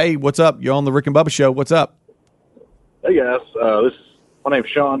here. Hey, what's up? You're on the Rick and Bubba Show. What's up? Hey guys, my name's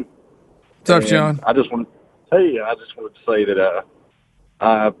Sean. What's up, Sean? I just wanted to say that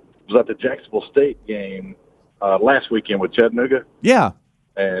I was at the Jacksonville State game last weekend with Chattanooga. Yeah.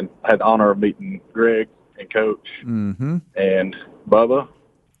 And I had the honor of meeting Greg and Coach and Bubba.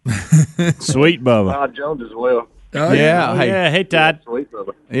 Sweet Bubba. Todd Jones as well. Oh, yeah. Hey, Hey, Todd. Sweet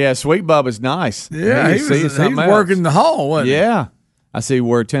Bubba. yeah, Sweet Bubba's nice. Yeah, he was working the hall, wasn't he? Yeah. I see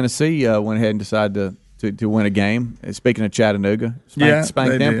where Tennessee went ahead and decided to win a game. Speaking of Chattanooga, spanked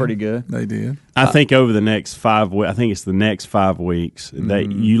they them did. pretty good. They did. I think over the next 5 weeks, I think it's the next 5 weeks,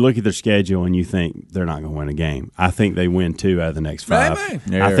 you look at their schedule and you think they're not going to win a game. I think they win 2 out of the next 5. Maybe.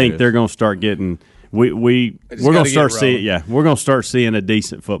 There I it think is. they're going to start getting. We're going gotta to start get seeing. rolling. Yeah, we're going to start seeing a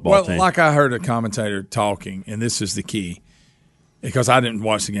decent football Well, team. like I heard a commentator talking, and this is the key, because I didn't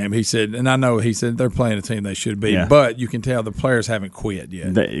watch the game. He said, and I know he said they're playing a team they should beat, Yeah. but you can tell the players haven't quit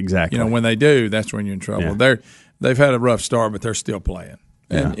yet. Exactly. When they do, that's when you're in trouble. Yeah. They've had a rough start, but they're still playing.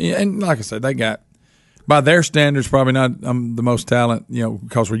 And like I said, they got, by their standards, probably not the most talent,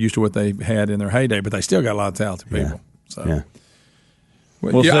 because we're used to what they had in their heyday, but they still got a lot of talented people. So. Yeah.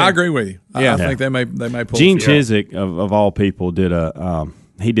 Well, so- I agree with you. Yeah. I think they may pull Gene it together. Chizik of all people did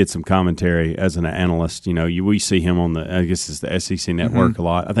he did some commentary as an analyst. We see him on I guess it's the SEC Network a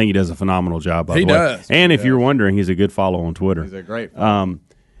lot. I think he does a phenomenal job. By He the way. does. And if you're wondering, he's a good follow on Twitter. He's a great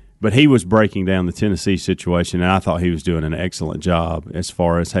But he was breaking down the Tennessee situation, and I thought he was doing an excellent job as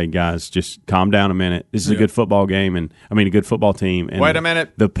far as, hey guys, just calm down a minute. This is a good football game, a good football team. And Wait a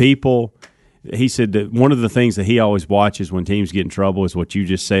minute. The people. He said that one of the things that he always watches when teams get in trouble is what you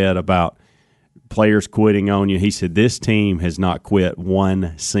just said about players quitting on you. He said this team has not quit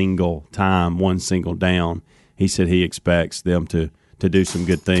one single time, one single down. He said he expects them to do some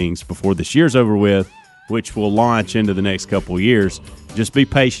good things before this year's over with, which will launch into the next couple of years. Just be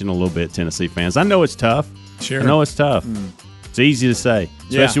patient a little bit, Tennessee fans. I know it's tough. Sure. I know it's tough. It's easy to say,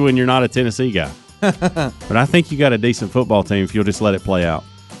 especially when you're not a Tennessee guy. But I think you got a decent football team if you'll just let it play out.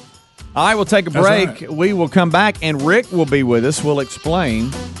 All right, we'll take a That's break. right. We will come back, and Rick will be with us. We'll explain.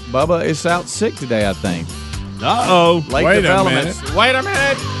 Bubba is out sick today, I think. Uh-oh. Late Wait a developments. minute. Wait a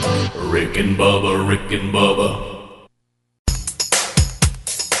minute. Rick and Bubba, Rick and Bubba.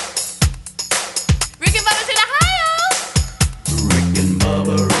 Rick and Bubba's in Ohio. Rick and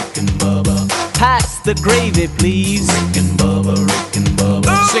Bubba, Rick and Bubba. Pass the gravy, please. Rick and Bubba, Rick and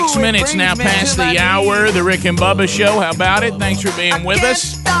Bubba. 6 minutes now past the hour. The Rick and Bubba Show. How about it? Thanks for being with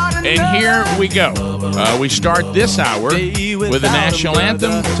us. And here we go. We start this hour with the national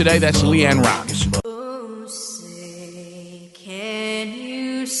anthem. Today, that's Leanne Rimes. Oh, say, can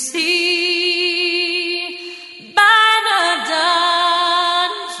you see by the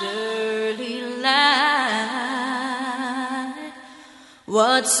dawn's early light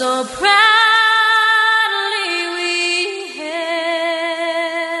what so proudly we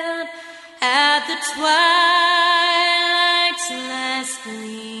hailed at the twilight's last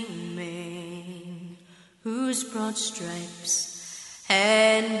gleaming, whose broad stripes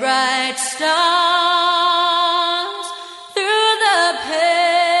and bright stars through the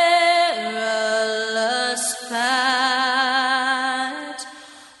perilous fight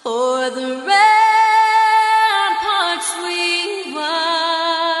o'er the ramparts we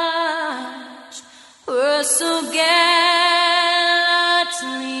watched were so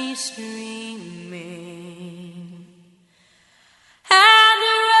gallantly streaming. And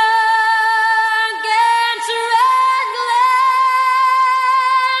the rugged red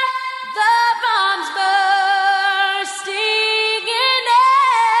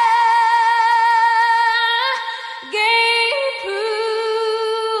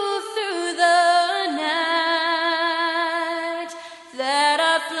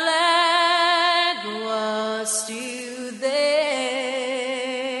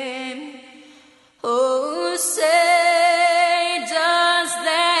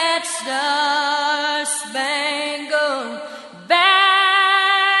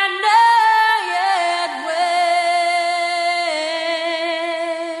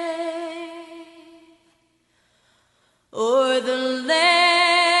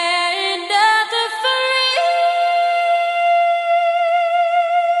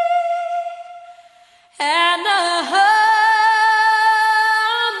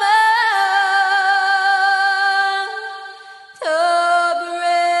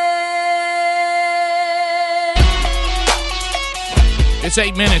It's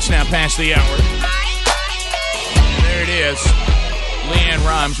 8 minutes now past the hour. And there it is. Leanne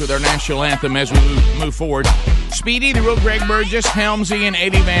Rhymes with our national anthem as we move forward. Speedy, the real Greg Burgess, Helmsy, and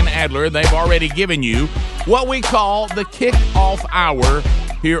Eddie Van Adler, they've already given you what we call the kickoff hour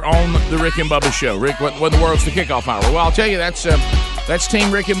here on the Rick and Bubba Show. Rick, what in the world's the kickoff hour? Well, I'll tell you, that's Team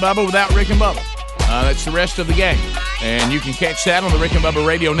Rick and Bubba without Rick and Bubba. That's the rest of the game. And you can catch that on the Rick and Bubba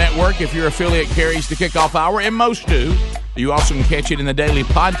Radio Network if your affiliate carries the kickoff hour, and most do. You also can catch it in the daily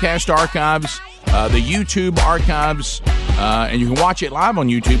podcast archives, the YouTube archives, and you can watch it live on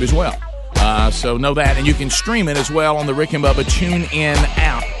YouTube as well. So know that. And you can stream it as well on the Rick and Bubba TuneIn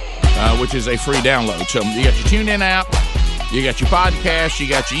app, which is a free download. So you got your TuneIn app, you got your podcast, you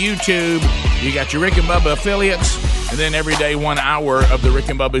got your YouTube, you got your Rick and Bubba affiliates, and then every day 1 hour of the Rick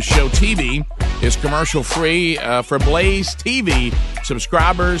and Bubba Show TV is commercial-free for Blaze TV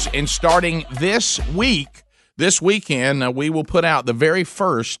subscribers. And starting this weekend, we will put out the very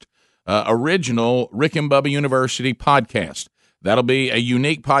first original Rick and Bubba University podcast. That'll be a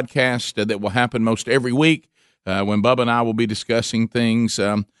unique podcast that will happen most every week when Bubba and I will be discussing things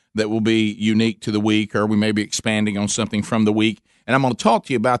that will be unique to the week, or we may be expanding on something from the week. And I'm going to talk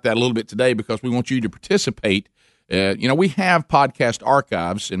to you about that a little bit today because we want you to participate. We have podcast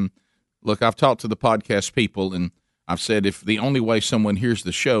archives, and look, I've talked to the podcast people, and I've said if the only way someone hears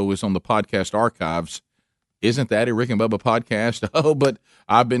the show is on the podcast archives, isn't that a Rick and Bubba podcast? Oh, but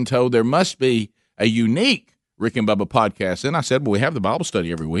I've been told there must be a unique Rick and Bubba podcast. And I said, well, we have the Bible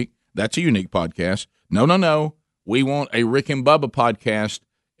study every week. That's a unique podcast. No. We want a Rick and Bubba podcast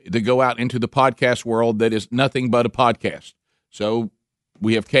to go out into the podcast world that is nothing but a podcast. So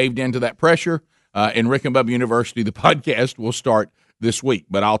we have caved into that pressure. And Rick and Bubba University, the podcast, will start this week.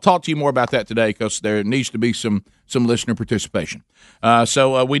 But I'll talk to you more about that today because there needs to be some listener participation.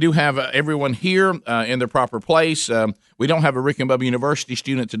 So we do have everyone here in their proper place. We don't have a Rick and Bubba University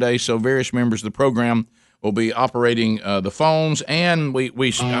student today, so various members of the program will be operating the phones. And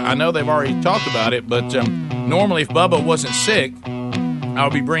I know they've already talked about it, but normally if Bubba wasn't sick, I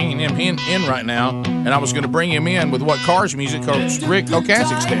would be bringing him in right now, and I was going to bring him in with what Cars music Coach Rick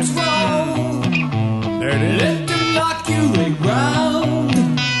Ocasek stands. There it is.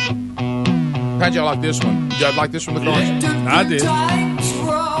 How'd y'all like this one? Did y'all like this one, the Cars? I did.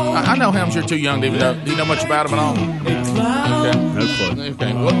 I know Helms, you're too young to even know. Do you know much about him at all? Okay. No clue.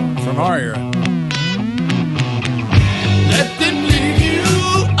 Okay. Well, from our era. Let them leave you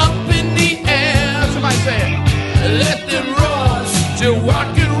up in the air. Somebody say it. Let them rush to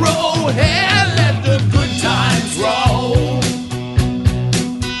rock and roll. Hey, let the good times roll.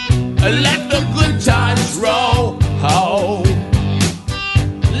 Let the good times roll. Oh.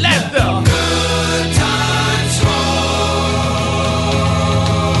 Let the good times roll.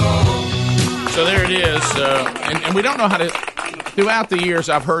 So there it is. And we don't know how to. Throughout the years,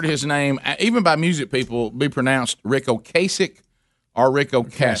 I've heard his name, even by music people, be pronounced Rick Ocasek or Rick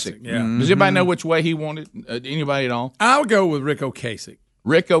Ocasek. Yeah. Does anybody know which way he wanted? Anybody at all? I'll go with Rick Ocasek.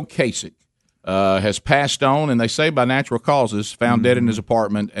 Rick Ocasek has passed on, and they say by natural causes, found dead in his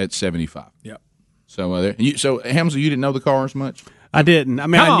apartment at 75. Yep. So, so Helmsley, you didn't know the Cars much? I didn't. I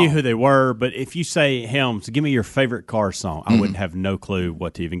mean, I knew who they were, but if you say, Helms, give me your favorite Cars song, I wouldn't have no clue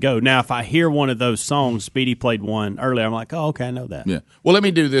what to even go. Now, if I hear one of those songs, Speedy played one earlier, I'm like, oh, okay, I know that. Yeah. Well, let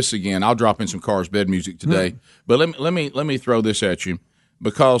me do this again. I'll drop in some Cars bed music today, but let me throw this at you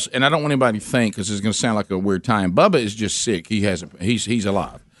because, and I don't want anybody to think because it's going to sound like a weird time. Bubba is just sick. He's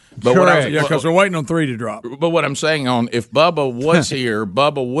alive. But correct. Because we're waiting on 3 to drop. But what I'm saying if Bubba was here,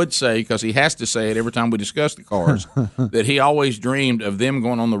 Bubba would say, because he has to say it every time we discuss the Cars, that he always dreamed of them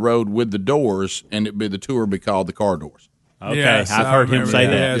going on the road with the Doors, and the tour be called the Car Doors. Okay, yes, I've heard him say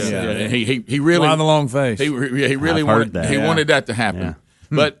that. Yes, yeah. And he really on the long face. He really wanted that. He wanted that to happen.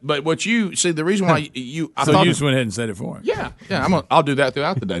 Yeah. But what you see, the reason why you just went ahead and said it for him. Yeah. I'll do that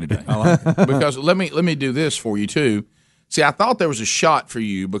throughout the day today. I like it. Because let me do this for you too. See, I thought there was a shot for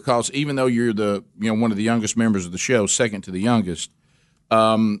you because even though you're one of the youngest members of the show, second to the youngest,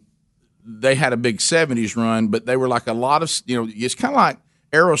 they had a big 70s run, but they were like a lot of it's kind of like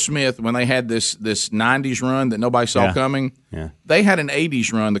Aerosmith when they had this 90s run that nobody saw coming. Yeah. They had an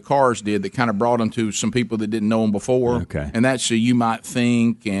 80s run, the Cars did, that kind of brought them to some people that didn't know them before. Okay. And that's So You Might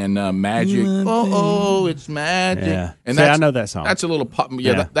Think and Magic. Oh, it's Magic. Yeah. And I know that song. That's a little pop.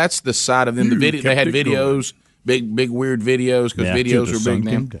 Yeah, that's the side of them. The video they had videos. Big weird videos because videos were big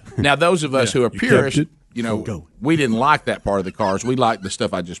then. Now those of us who are purists, we didn't like that part of the Cars. We liked the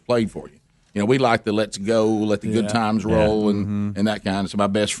stuff I just played for you. We like the Let's Go, Let the Good Times Roll, and that kind of stuff. My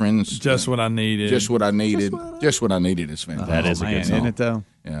best friends. Just what I needed. Just what I needed. Just what I needed is fantastic. That is a good song. Isn't it though?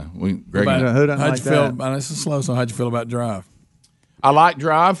 Yeah. Greg, how'd you feel? It's a slow song. How'd you feel about Drive? I like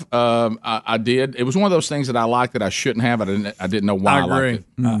Drive. I did. It was one of those things that I liked that I shouldn't have. I didn't know why I agree.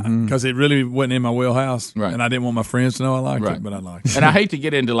 liked it. Because it really wasn't in my wheelhouse. Right. And I didn't want my friends to know I liked it, but I liked it. And I hate to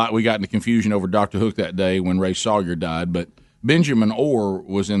get into we got into confusion over Dr. Hook that day when Ray Sawyer died, but Benjamin Orr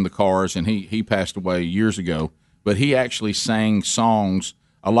was in the Cars, and he passed away years ago. But he actually sang songs,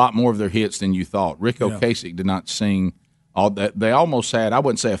 a lot more of their hits than you thought. Rick Ocasek did not sing all that. They almost had, I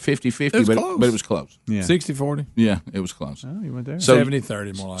wouldn't say a 50-50, but it was close. Yeah. 60-40? Yeah, it was close. Oh, you went there.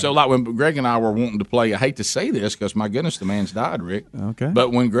 70-30 more like So like when Greg and I were wanting to play, I hate to say this because my goodness, the man's died, Rick. Okay.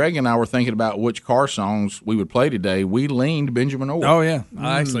 But when Greg and I were thinking about which car songs we would play today, we leaned Benjamin Orr. Oh, yeah.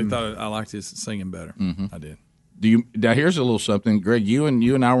 I actually thought I liked his singing better. Mm-hmm. I did. Now here's a little something, Greg. You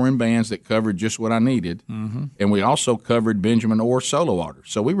and I were in bands that covered just what I needed, and we also covered Benjamin Orr's solo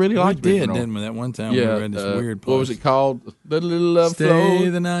artists. So we really liked Benjamin Orr. Didn't we? That one time we were in this weird place. What was it called? Let a little love flow. Stay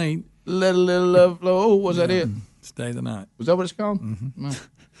the night. Let a little love flow. Was that it? Stay the night. Was that what it's called? Mm-hmm.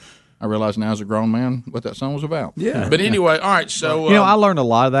 I realize now as a grown man what that song was about. Yeah. But anyway, all right. So I learned a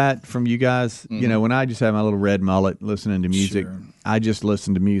lot of that from you guys. When I just had my little red mullet listening to music, I just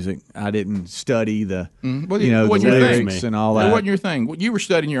listened to music. I didn't study the the lyrics and all that. It wasn't your thing. You were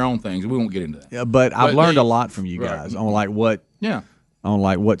studying your own things. We won't get into that. Yeah, but I've learned a lot from you guys on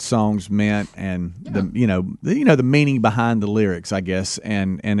what songs meant and the meaning behind the lyrics, I guess,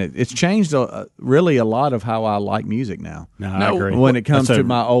 and it's changed really a lot of how I like music now. No, I agree. When it comes to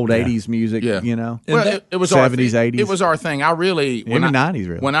my old '80s music, Well, it was 70s, '80s. It was our thing. I really in the '90s,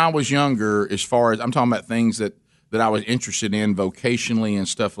 really. When I was younger, as far as I'm talking about things that I was interested in vocationally and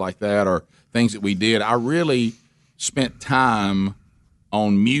stuff like that, or things that we did, I really spent time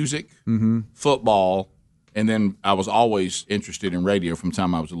on music, football. And then I was always interested in radio from the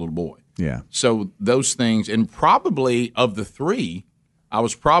time I was a little boy. Yeah. So those things, and probably of the three, I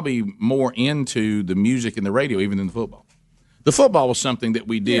was probably more into the music and the radio even than the football. The football was something that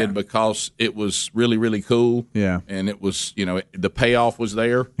we did because it was really, really cool. Yeah. And it was, the payoff was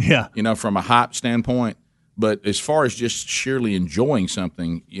there. Yeah. From a hype standpoint. But as far as just sheerly enjoying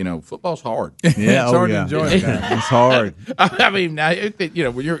something, football's hard. Yeah, it's hard to enjoy it. It's hard. I mean,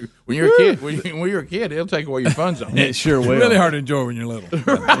 when you're a kid, when you're a kid, it'll take away your fun zone. It sure will. It's really hard to enjoy when you're little.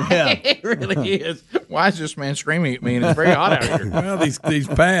 Yeah, it really is. Why is this man screaming at me? And it's very hot out here. Well, these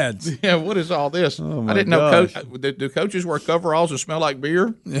pads. Yeah, what is all this? Oh I didn't know. Do coaches wear coveralls that smell like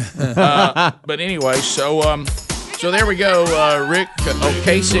beer? But anyway, So there we go. Rick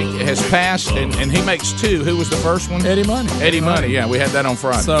Ocasek has passed, and he makes two. Who was the first one? Eddie Money. Eddie Money, yeah. We had that on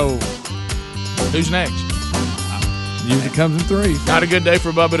Friday. So who's next? usually comes in threes. Not a good day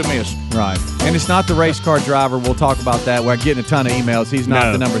for Bubba to miss. Right. And it's not the race car driver. We'll talk about that. We're getting a ton of emails. He's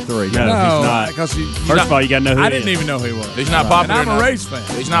not the number 3. No, he's not. Because First of all, you got to know who I he didn't is. even know who he was. He's not popular and I'm enough. a race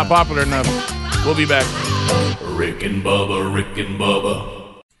fan. He's not popular enough. We'll be back. Rick and Bubba, Rick and Bubba.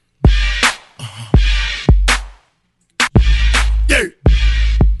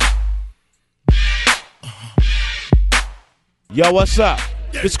 Yo, what's up?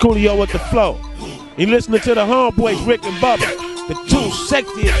 This Coolio with the flow. You listening to the homeboys, Rick and Bubba, the two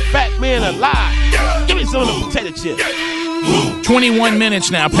sexiest fat men alive. Give me some of the potato chips. 21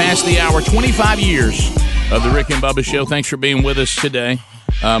 minutes now past the hour, 25 years of the Rick and Bubba Show. Thanks for being with us today.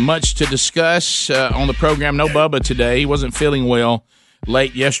 Much to discuss on the program. No Bubba today. He wasn't feeling well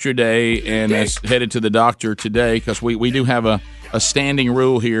late yesterday and is headed to the doctor today because we do have a standing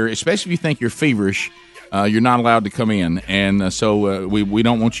rule here, especially if you think you're feverish. You're not allowed to come in, and so we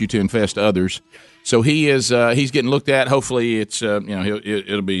don't want you to infest others. So he's getting looked at. Hopefully, it's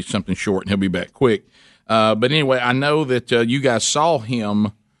it'll be something short, and he'll be back quick. But anyway, I know that you guys saw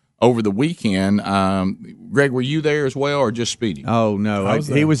him over the weekend. Greg, were you there as well, or just Speedy? Oh no,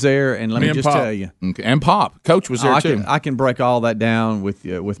 he was there, and let me just tell you, okay. And Pop, Coach was there too. I can break all that down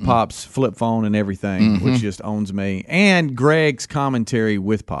with Pop's flip phone and everything, which just owns me, and Greg's commentary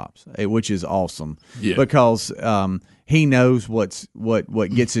with Pop's, which is awesome because he knows what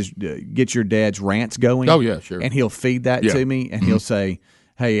gets your dad's rants going. Oh yeah, sure. And he'll feed that to me, and he'll say,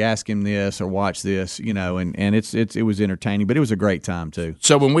 hey, ask him this or watch this, and it was entertaining, but it was a great time too.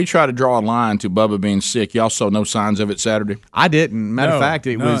 So when we try to draw a line to Bubba being sick, y'all saw no signs of it Saturday? I didn't. Matter of fact,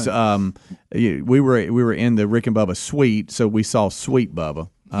 it was we were in the Rick and Bubba suite, so we saw Sweet Bubba.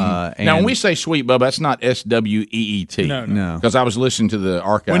 Now, when we say Sweet Bubba, that's not SWEET. No. Because I was listening to the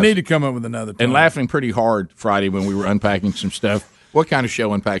archives. We need to come up with another time. And laughing pretty hard Friday when we were unpacking some stuff. What kind of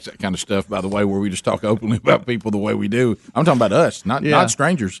show unpacks that kind of stuff, by the way, where we just talk openly about people the way we do? I'm talking about us, not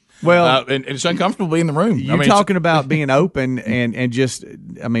strangers. Well, and it's uncomfortable being in the room. You're talking about being open and just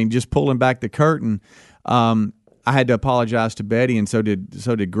pulling back the curtain. I had to apologize to Betty, and so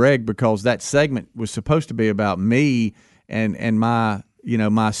did Greg, because that segment was supposed to be about me and my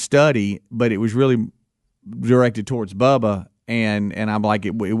my study, but it was really directed towards Bubba. And I'm like,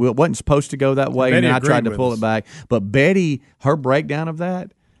 it wasn't supposed to go that way. Betty And I tried to pull us. it back. But Betty, her breakdown of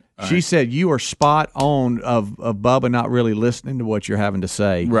that, she said, you are spot on of Bubba not really listening to what you're having to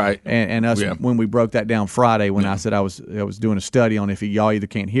say. Right. And us, Yeah. when we broke that down Friday, when I said I was doing a study on if y'all either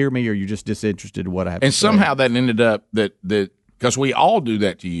can't hear me or you're just disinterested in what I have to say. And somehow that ended up that because we all do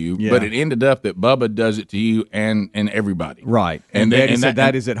that to you, Yeah. but it ended up that Bubba does it to you and everybody. Right. And Betty said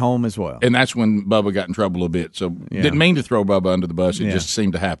that is at home as well. And that's when Bubba got in trouble a bit. So didn't mean to throw Bubba under the bus. It just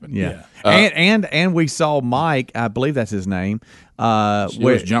seemed to happen. Yeah. And we saw Mike, I believe that's his name. He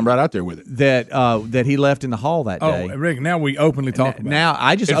was jump right out there with it. That he left in the hall that day. Oh, Rick, now we openly talk about Now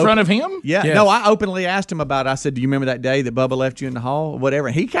I just In front of him? Yeah. Yes. No, I openly asked him about it. I said, "Do you remember that day that Bubba left you in the hall?" Whatever.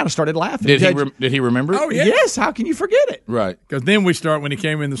 And he kind of started laughing. Did he remember? Oh, yeah. Yes. How can you forget it? Right. Because then we start, when he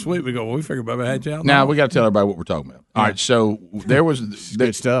came in the suite, we go, well, we figured Bubba had you out. Now we got to tell everybody what we're talking about. All right, so there was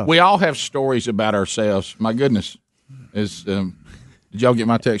good stuff. We all have stories about ourselves. My goodness, did y'all get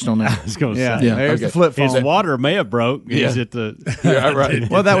my text on that? I was going to Yeah. say. Yeah. There's the flip phone. His water may have broke. Yeah. Is it the? Yeah, right.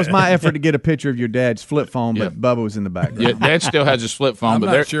 Well, that was my effort to get a picture of your dad's flip phone, but Bubba was in the background. Yeah, Dad still has his flip phone, I'm but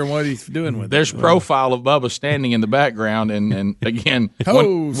not there, sure what he's doing with there's it. profile of Bubba standing in the background, and again,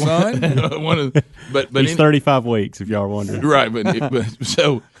 Oh, son. one of the, but He's 35 weeks. If y'all are wondering. right,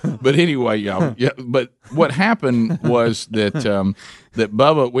 but anyway, y'all. Yeah, but what happened was that that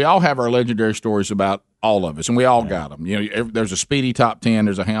Bubba, we all have our legendary stories about all of us, and we all got them. There's a Speedy top 10,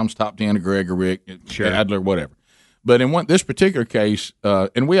 there's a Helms top 10, a Greg, a Rick, Adler, whatever. But in this particular case,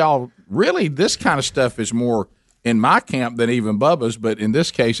 and we all really, this kind of stuff is more in my camp than even Bubba's. But in this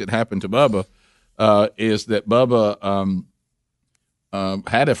case, it happened to Bubba. Is that Bubba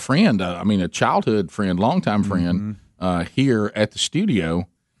had a friend, a childhood friend, longtime friend, here at the studio,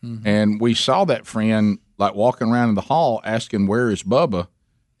 and we saw that friend like walking around in the hall asking, "Where is Bubba?"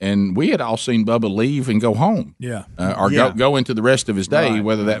 And we had all seen Bubba leave and go home, go into the rest of his day, Right.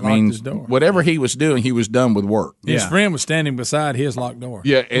 whether that Locked means his door. whatever he was doing, he was done with work. His friend was standing beside his locked door.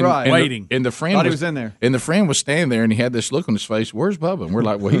 Yeah, and, Right. and Waiting. and the friend Thought he was in there. and the friend was standing there, and he had this look on his face. Where's Bubba? And we're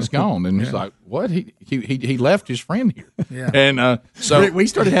like, well, he's gone. And he's like, what? He left his friend here. Yeah. And so Rick, we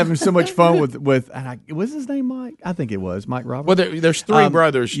started having so much fun with was his name Mike? I think it was Mike Roberts. well, there's three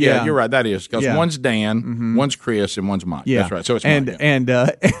brothers. Yeah, yeah. you're right. That is because Yeah. one's Dan, one's Chris, and one's Mike. Yeah, That's right. So it's and Mike,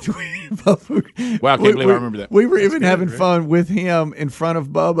 yeah. Wow, I can't believe I remember that. We were even having fun with him in front of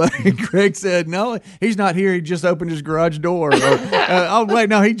Bubba, and Greg said, "No, he's not here. He just opened his garage door." Or, oh wait,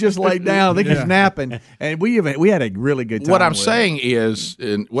 no, he just laid down. I think he's napping. And we had a really good time. What I'm with saying is,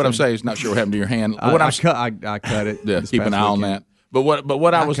 not sure what happened to your hand. it. What I I'm cut it. yeah, this keep an past eye on weekend. that. But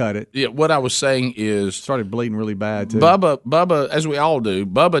what I was cut it. Yeah, what I was saying is Started bleeding really bad too. Bubba, as we all do,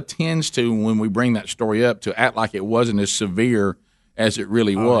 Bubba tends to, when we bring that story up, to act like it wasn't as severe as it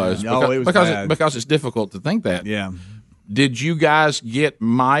really was. yeah. Oh, it was bad. Because it's difficult to think that. Yeah. Did you guys get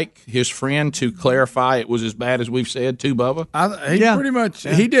Mike, his friend, to clarify it was as bad as we've said to Bubba? He Yeah. pretty much,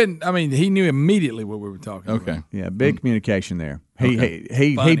 he didn't, he knew immediately what we were talking about. Okay. Yeah, big communication there.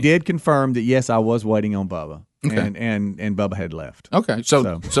 He Funny. did confirm that yes, I was waiting on Bubba, Okay. and Bubba had left. Okay.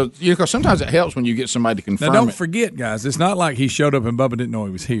 So because sometimes it helps when you get somebody to confirm Now, don't it. forget, guys, it's not like he showed up and Bubba didn't know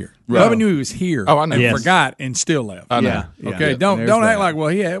he was here. Right. Bubba knew he was here. Oh, I know. And Yes. forgot and still left. I know. Yeah. Okay, Yeah. don't There's act that.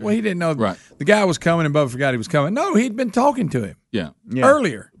 like he didn't know Right. the guy was coming and Bubba forgot he was coming. No, he'd been talking to him Yeah. Yeah.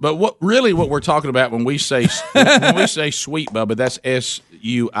 earlier. But what we're talking about when we say sweet Bubba, that's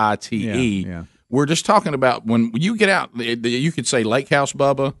SUITE. Yeah. We're just talking about when you get out. You could say Lake House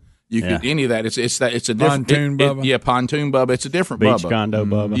Bubba. You could any of that. It's a different Pontoon Bubba. yeah, pontoon Bubba. It's a different Beach Bubba. condo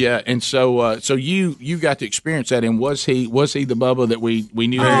Bubba. Yeah, and so you got to experience that. And was he the Bubba that we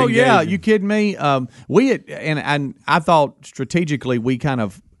knew? Oh yeah, you kidding me? We had, and I thought strategically we kind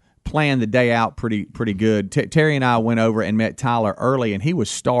of planned the day out pretty good. Terry and I went over and met Tyler early, and he was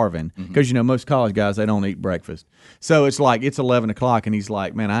starving because most college guys, they don't eat breakfast. So it's like it's 11 o'clock, and he's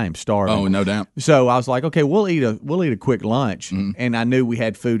like, "Man, I am starving." Oh, no doubt. So I was like, "Okay, we'll eat a quick lunch," and I knew we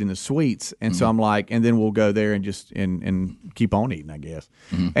had food in the suites, and so I'm like, and then we'll go there and just and keep on eating, I guess.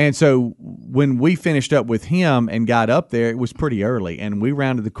 And so when we finished up with him and got up there, it was pretty early, and we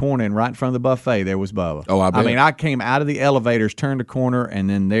rounded the corner, and right in front of the buffet there was Bubba. Oh, I bet. I mean, I came out of the elevators, turned the corner, and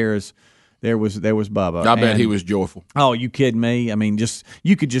then there was Bubba. I bet And- he was joyful. Oh, you kidding me? I mean,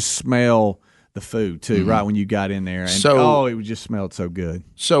 you could just smell the food too, right when you got in there, and So- it just smelled so good.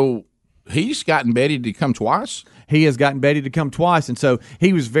 So he's gotten Betty to come twice. he has gotten Betty to come twice, and so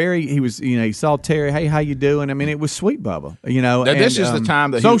he saw Terry. Hey, how you doing? I mean, it was sweet, Bubba. Now, this is the time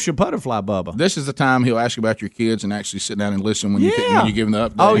that social butterfly, Bubba. This is the time he'll ask you about your kids and actually sit down and listen when you give him the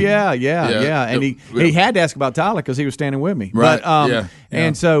update. Oh yeah. And he had to ask about Tyler because he was standing with me. Right. But,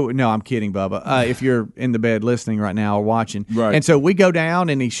 And so, no, I'm kidding, Bubba. If you're in the bed listening right now or watching, right. And so we go down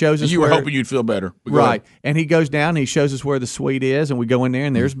and he shows us. You were hoping you'd feel better, right? And he goes down and he shows us where the suite is, and we go in there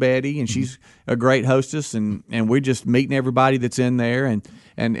and there's Betty, and she's a great hostess, and we're just meeting everybody that's in there,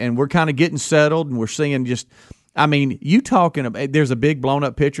 and we're kind of getting settled, and we're seeing just. I mean, you talking about? There's a big blown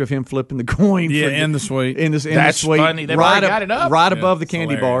up picture of him flipping the coin. In the suite. That's the suite, funny. They've already got it up right above the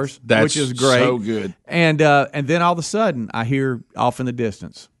candy bars, which is great. So good. And then all of a sudden, I hear off in the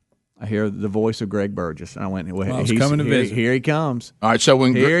distance, I hear the voice of Greg Burgess, and I went, "Well, he's coming to visit. Here he comes." All right, so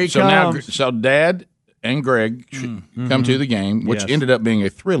comes. Now Dad and Greg come to the game, which ended up being a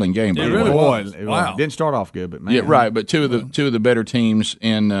thrilling game. It really was. Wow. Didn't start off good, but man. Yeah, right. But two of the better teams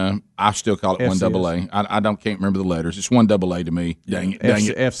in I still call it FCS. 1AA. I can't remember the letters. It's 1AA to me. Dang it.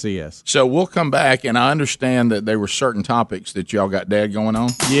 FCS. So we'll come back, and I understand that there were certain topics that y'all got Dad going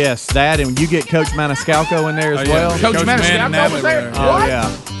on. Yes, that, and you get Coach Maniscalco in there as well. Coach Maniscalco was there. Oh yeah.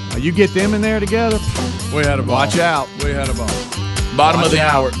 You get them in there together. We had a ball. Watch out. We had a ball. Bottom of the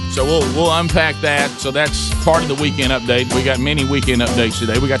hour. So we'll unpack that. So that's part of the weekend update. We got many weekend updates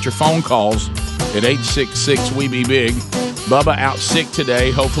today. We got your phone calls at 866-WE-BE-BIG. Bubba out sick today.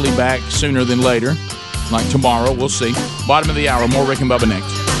 Hopefully back sooner than later. Like tomorrow. We'll see. Bottom of the hour. More Rick and Bubba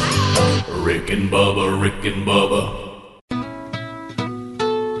next. Rick and Bubba, Rick and Bubba.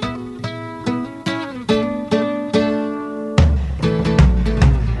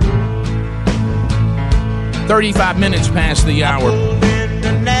 35 minutes past the hour.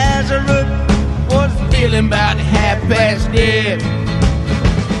 Nazareth was feeling about 8:30.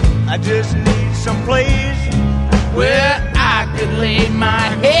 I just need some place where I could lay my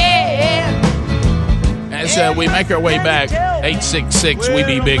head. As we make our way back,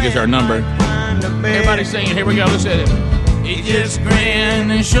 866-WE-BE-BIG is our number. Everybody singing. Here we go. Let's hit it. He just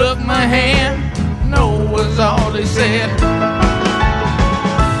grinned and shook my hand. No was all he said.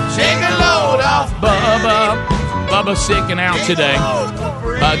 Shake a load off, Bubba. Bubba's sick and out today.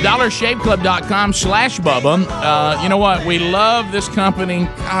 DollarShaveClub.com/Bubba. You know what? We love this company.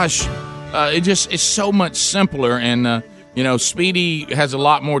 Gosh, it's so much simpler. And, Speedy has a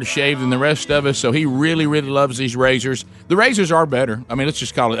lot more to shave than the rest of us, so he really, really loves these razors. The razors are better. I mean, let's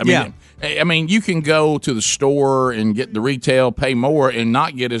just call it. I mean, you can go to the store and get the retail, pay more, and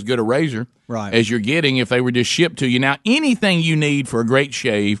not get as good a razor as you're getting if they were just shipped to you. Now, anything you need for a great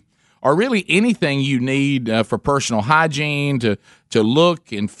shave, or really anything you need for personal hygiene, to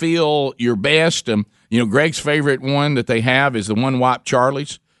look and feel your best. Greg's favorite one that they have is the One Wipe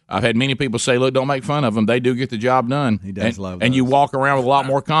Charlie's. I've had many people say, look, don't make fun of them. They do get the job done. He does love those. And you walk around with a lot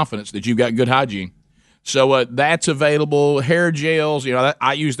more confidence that you've got good hygiene. So that's available. Hair gels,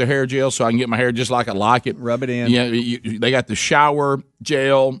 I use the hair gel so I can get my hair just like I like it. Rub it in. Yeah, they got the shower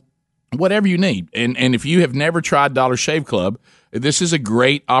gel, whatever you need. And if you have never tried Dollar Shave Club, this is a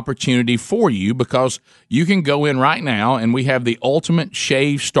great opportunity for you because you can go in right now and we have the Ultimate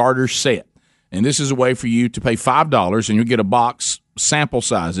Shave Starter Set. And this is a way for you to pay $5 and you'll get a box sample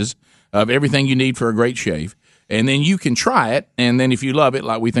sizes of everything you need for a great shave. And then you can try it. And then if you love it,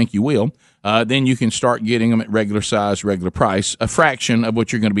 like we think you will, then you can start getting them at regular size, regular price, a fraction of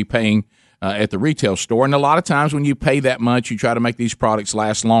what you're going to be paying at the retail store. And a lot of times when you pay that much, you try to make these products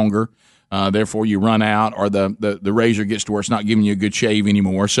last longer. Therefore, you run out, or the razor gets to where it's not giving you a good shave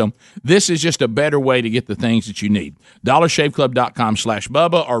anymore. So this is just a better way to get the things that you need.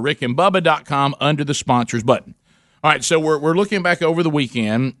 DollarShaveClub.com/Bubba or RickandBubba.com under the sponsors button. All right, so we're looking back over the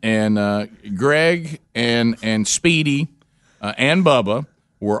weekend, and Greg and Speedy and Bubba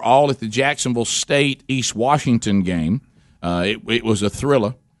were all at the Jacksonville State East Washington game. It was a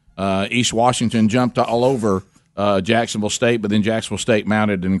thriller. East Washington jumped all over Jacksonville State, but then Jacksonville State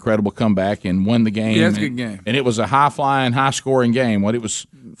mounted an incredible comeback and won the game. Yeah, it's a good game. And it was a high-flying, high-scoring game. It was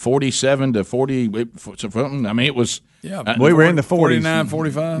 47-40. I mean, it was. Yeah, we were in the 40s.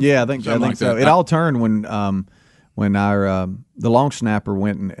 49-45. Yeah, I think so. That. It all turned when our the long snapper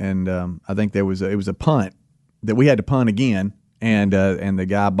went and I think it was a punt that we had to punt again, and the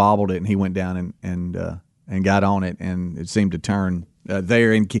guy bobbled it and he went down and got on it, and it seemed to turn.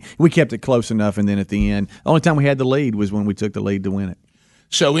 There, and we kept it close enough, and then at the end, the only time we had the lead was when we took the lead to win it.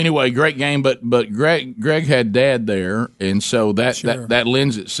 So anyway, great game, but Greg had Dad there, and so that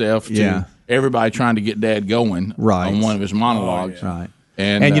lends itself to everybody trying to get Dad going on one of his monologues. Right.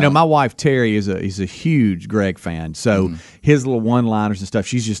 And my wife Terry is a huge Greg fan. So his little one-liners and stuff,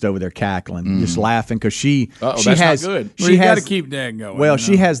 she's just over there cackling, just laughing because she that's has not good. You got to keep Dad going. Well,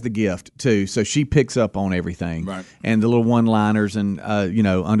 she has the gift too, so she picks up on everything, right. And the little one-liners and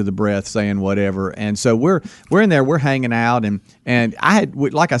under the breath saying whatever. And so we're in there, we're hanging out, and I had,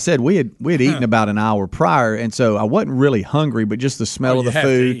 like I said, we had eaten about an hour prior, and so I wasn't really hungry, but just the smell of the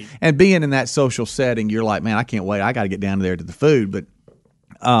food and being in that social setting, you're like, man, I can't wait. I got to get down there to the food, but.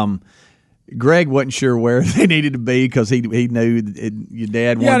 Greg wasn't sure where they needed to be because he knew your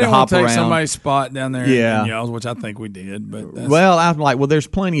dad wanted to hop around. Take somebody's spot down there in y'all's, which I think we did. But I'm like, well, there's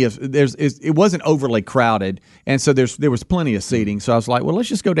plenty of it wasn't overly crowded, and so there was plenty of seating. So I was like, well, let's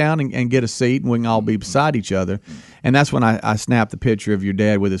just go down and get a seat, and we can all be beside each other. And that's when I snapped the picture of your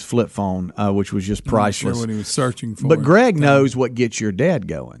dad with his flip phone, which was just priceless. I'm not sure what he was searching for. But Greg knows what gets your dad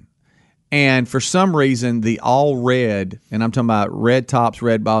going. And for some reason, the all red, and I'm talking about red tops,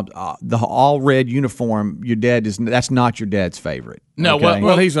 red bottoms, the all red uniform, that's not your dad's favorte. No, okay?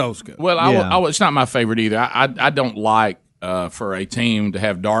 well, he's old school. Well, it's not my favorite either. I don't like for a team to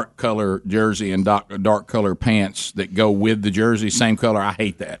have dark color jersey and dark color pants that go with the jersey, same color. I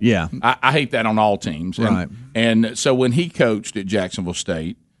hate that. Yeah. I hate that on all teams. Right. And so when he coached at Jacksonville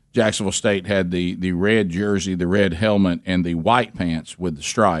State had the red jersey, the red helmet, and the white pants with the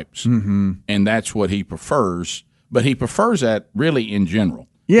stripes, and that's what he prefers. But he prefers that really in general.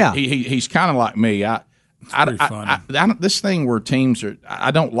 Yeah, he's kind of like me. This thing where teams are,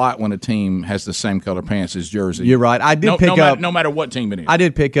 I don't like when a team has the same color pants as jersey. You're right. I did pick up no matter what team it is. I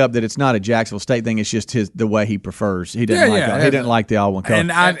did pick up that it's not a Jacksonville State thing. It's just the way he prefers. He doesn't he didn't like the all one color.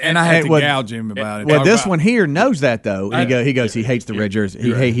 And I had to gouge him about it. Well, this one here knows that though. And he goes. He hates the red jersey.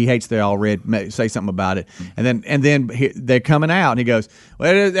 He hates the all red. Say something about it. And then they're coming out, and he goes,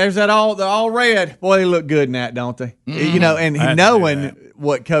 "Well, there's the all red. Boy, they look good in that, don't they?" And knowing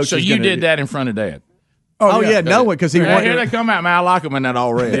what coach. So you did that in front of Dad. Oh yeah, no one because he wanted. Here they come out, man. I like him in that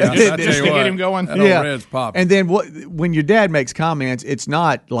all red. Just to get him going. That all red's popping. And then when your dad makes comments, it's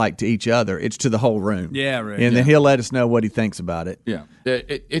not like to each other; it's to the whole room. Yeah, right. And then he'll let us know what he thinks about it. Yeah,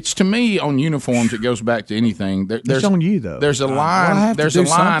 it's to me on uniforms. It goes back to anything. It's on you though. There's a line. There's a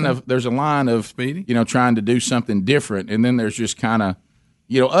line of Speedy. Trying to do something different, and then there's just kind of.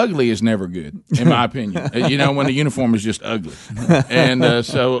 Ugly is never good, in my opinion. When the uniform is just ugly, and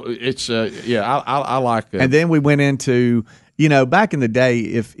so it's I like. And then we went into back in the day,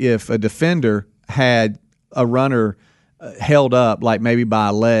 if a defender had a runner held up, like maybe by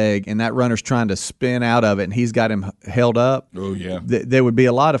a leg, and that runner's trying to spin out of it, and he's got him held up. Oh yeah, there would be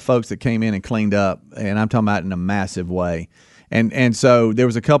a lot of folks that came in and cleaned up, and I'm talking about in a massive way. And so there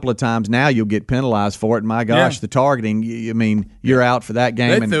was a couple of times now you'll get penalized for it. And my gosh, the targeting, you're out for that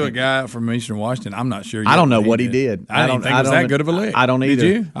game. They threw a guy out from Eastern Washington. I'm not sure. I don't know what he did. I don't think it was that good of a lick. I don't either.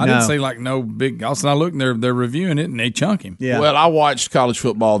 Did you? I didn't see no big. Also, I looked and they're reviewing it and they chunk him. Yeah. Well, I watched college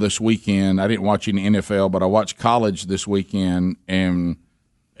football this weekend. I didn't watch any NFL, but I watched college this weekend, and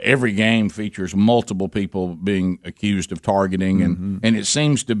every game features multiple people being accused of targeting, and it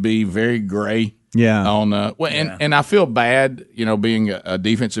seems to be very gray. Yeah. And I feel bad, being a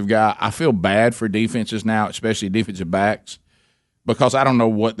defensive guy. I feel bad for defenses now, especially defensive backs, because I don't know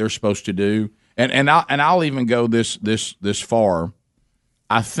what they're supposed to do. And I'll even go this far.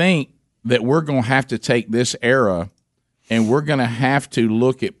 I think that we're going to have to take this era, and we're going to have to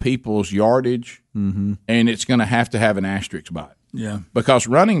look at people's yardage, and it's going to have an asterisk by it. Yeah. Because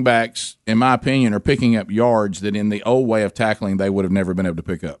running backs, in my opinion, are picking up yards that in the old way of tackling they would have never been able to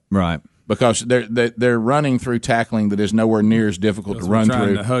pick up. Right. Because they're running through tackling that is nowhere near as difficult to run through. We're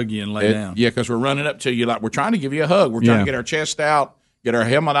trying to hug you and lay down. Yeah, because we're running up to you like we're trying to give you a hug. We're trying to get our chest out, get our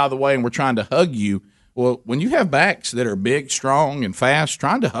helmet out of the way, and we're trying to hug you. Well, when you have backs that are big, strong, and fast,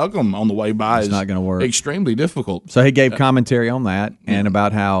 trying to hug them on the way by is not going to work. Extremely difficult. So he gave commentary on that and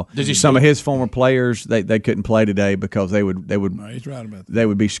about how some of his former players they couldn't play today because they would No, he's right about that. They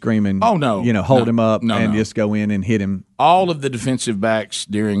would be screaming. Oh no! Hold him up and just go in and hit him. All of the defensive backs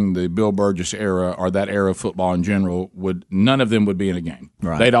during the Bill Burgess era or that era of football in general none of them would be in a game.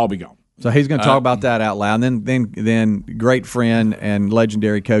 Right. They'd all be gone. So he's going to talk about that out loud. And then great friend and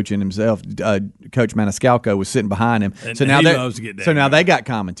legendary coach in himself, Coach Maniscalco, was sitting behind him. And so now now they got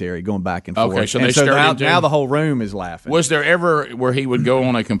commentary going back and forth. Okay, so now the whole room is laughing. Was there ever where he would go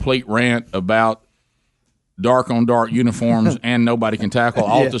on a complete rant about dark on dark uniforms and nobody can tackle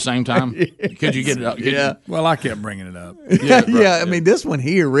all at the same time? Could you get it up? Well, I kept bringing it up. I mean, this one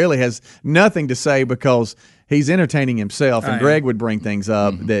here really has nothing to say because he's entertaining himself, and Greg would bring things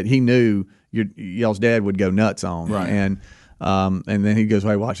up that he knew y'all's dad would go nuts on. Right. And And then he goes,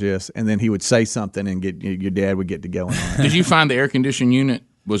 "Hey, watch this," and then he would say something, and your dad would get to going on it. Did you find the air conditioning unit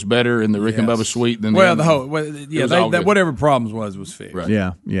was better in the Rick and Bubba suite than whatever problems was fixed. Right.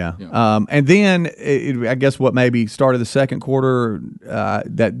 Yeah. And then I guess what maybe started the second quarter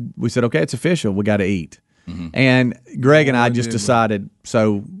that we said, okay, it's official, we got to eat. Mm-hmm. And Greg and I just decided,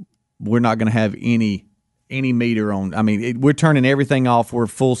 so we're not going to have any meter on. I mean, we're turning everything off. We're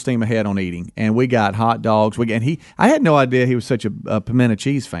full steam ahead on eating, and we got hot dogs. I had no idea he was such a pimento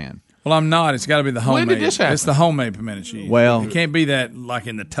cheese fan. Well, I'm not. It's got to be the homemade. When did this happen? It's the homemade pimento cheese. Well, it can't be that like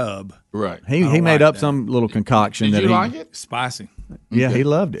in the tub. Right. He made up some little concoction. Did you like it? Spicy. Yeah, he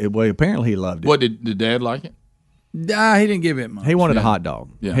loved it. Well, apparently he loved it. What did Dad like it? Nah, he didn't give it much. He wanted a hot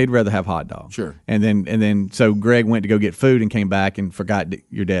dog. Yeah. He'd rather have hot dog. Sure. And then so Greg went to go get food and came back and forgot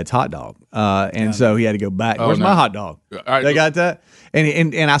your dad's hot dog. So he had to go back. Where's my hot dog? Right. They got that?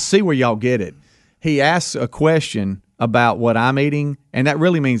 And I see where y'all get it. He asks a question about what I'm eating, and that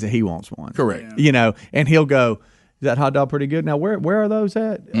really means that he wants one. Correct. And he'll go, "Is that hot dog pretty good?" Now, where are those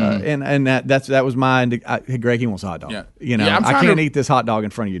at? And that was mine. Greg, he wants a hot dog. Yeah. I can't eat this hot dog in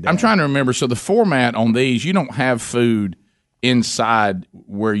front of your dad. I'm trying to remember. So the format on these, you don't have food inside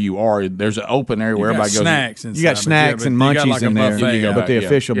where you are. There's an open area where everybody goes. Snacks you got snacks and munchies in there. But the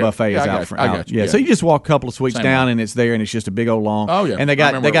official buffet is out front. I got you. Yeah. So you just walk a couple of suites down, and it's there, and it's just a big old long. Oh yeah. And they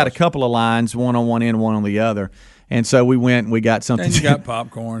got a couple of lines, one on one end, one on the other. And so we went and we got something. And you got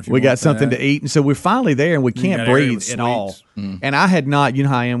popcorn. We got something to eat. And so we're finally there, and we can't breathe at all. And I had not, you know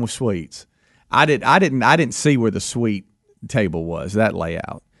how I am with sweets. I didn't see where the sweet table was, that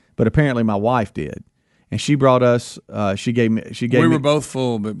layout. But apparently my wife did. And she brought us, she gave me. We were both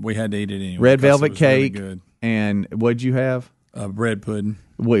full, but we had to eat it anyway. Red velvet cake. Really good. And what'd you have? Bread pudding.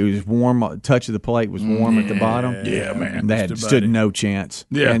 Well, it was warm. Touch of the plate was warm at the bottom. Yeah, man. They had stood no chance.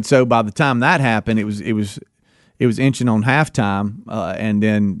 Yeah. And so by the time that happened, it was inching on halftime, and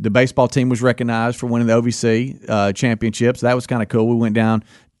then the baseball team was recognized for winning the OVC championships. That was kind of cool. We went down,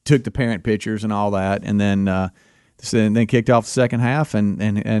 took the parent pictures and all that, and then kicked off the second half,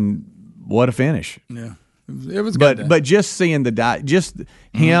 and what a finish! Yeah, it was good. But just seeing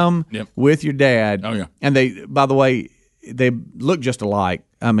him with your dad. Oh yeah, and by the way, they look just alike.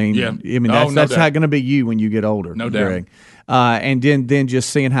 I mean, that's how going to be you when you get older. No doubt. Greg. And then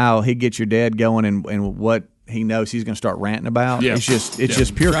just seeing how he gets your dad going and what he knows he's going to start ranting about. Yeah. It's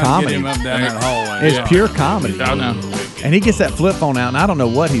just pure comedy. Get him up down that hallway. It's pure comedy. I know. And he gets that flip phone out, and I don't know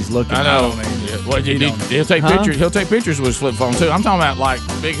what he's looking at. I know. Well, he'll take pictures. He'll take pictures with his flip phone too. I'm talking about like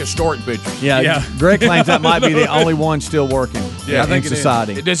big historic pictures. Yeah. Greg claims that might be the only one still working in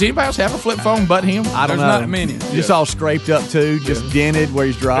society. Does anybody else have a flip phone but him? I don't know. There's not many. Just all scraped up too, just dented where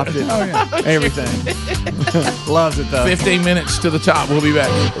he's dropped it. Oh yeah, everything. Loves it though. 15 minutes to the top. We'll be back.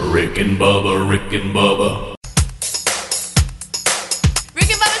 Rick and Bubba, Rick and Bubba.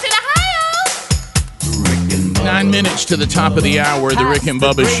 9 minutes to the top of the hour, the Rick and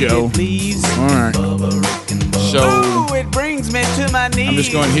Bubba Show. All right. So it brings me to my knees. I'm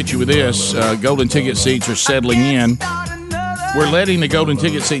just going to hit you with this. Golden ticket seats are settling in. We're letting the golden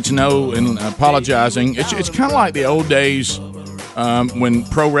ticket seats know and apologizing. It's kind of like the old days when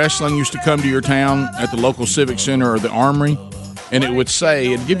pro wrestling used to come to your town at the local civic center or the Armory. And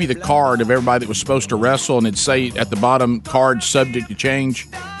it'd give you the card of everybody that was supposed to wrestle, and it'd say at the bottom, card subject to change.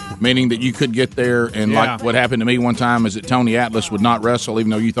 Meaning that you could get there, and like what happened to me one time is that Tony Atlas would not wrestle even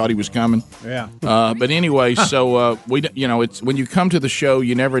though you thought he was coming. Yeah. But anyway, so it's when you come to the show,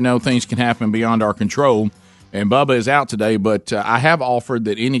 you never know, things can happen beyond our control. And Bubba is out today, but I have offered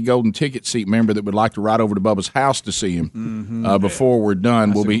that any golden ticket seat member that would like to ride over to Bubba's house to see him before we're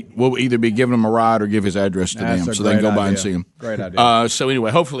done, we'll either be giving him a ride or give his address to them so they can go by and see him. Great idea. So anyway,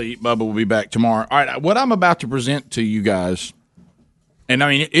 hopefully Bubba will be back tomorrow. All right, what I'm about to present to you guys. And I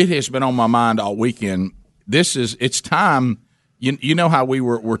mean, it has been on my mind all weekend. It's time. You know how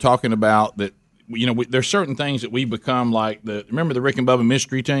we're talking about that. There's certain things that we become like remember the Rick and Bubba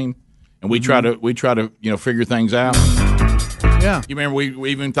mystery team, and we try to figure things out. Yeah, you remember we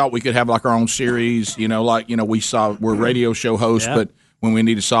even thought we could have like our own series. We're radio show hosts, but when we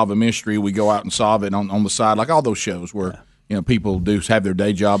need to solve a mystery, we go out and solve it on the side, like all those shows where people do have their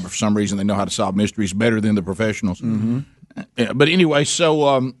day job, but for some reason they know how to solve mysteries better than the professionals. Mm-hmm. But anyway,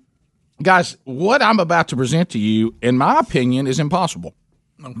 so guys, what I'm about to present to you, in my opinion, is impossible.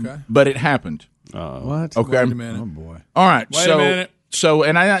 Okay, but it happened. What? Okay. Wait a minute. Oh boy. All right. Wait a minute. So,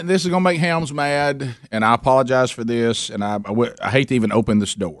 and this is going to make Helms mad, and I apologize for this, and I hate to even open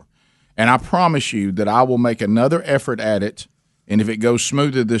this door. And I promise you that I will make another effort at it, and if it goes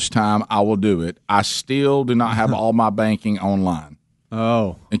smoother this time, I will do it. I still do not have all my banking online.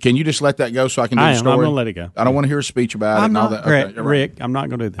 Oh. And can you just let that go so I can do the story? I'm going to let it go. I don't want to hear a speech about it. I'm and all not, that. Okay, Rick, I'm not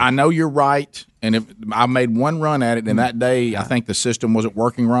going to do that. I know you're right, and if I made one run at it, and that day I think the system wasn't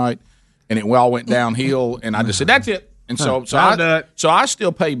working right, and it all went downhill, and I just said, that's it. And so I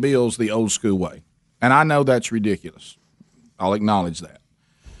still pay bills the old school way, and I know that's ridiculous. I'll acknowledge that.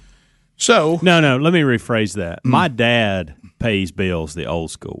 So No, let me rephrase that. My dad pays bills the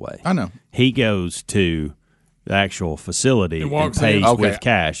old school way. I know. He goes to the actual facility and pays with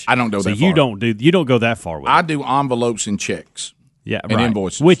cash. I don't go that far. You don't go that far with it. I do envelopes and checks. Yeah, and right.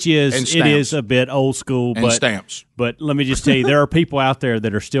 invoices, which is and it is a bit old school, and but stamps. But let me just tell you, there are people out there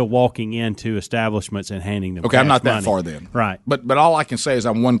that are still walking into establishments and handing them. Okay, I'm not that money. far then, right? But all I can say is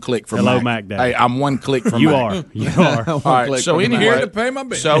I'm one click from Hello, Mac. Dad. Hey, I'm one click from you Mac. You are. All right. So anyway, here to pay my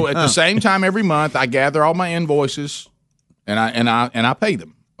bill. So at the same time every month, I gather all my invoices, and I pay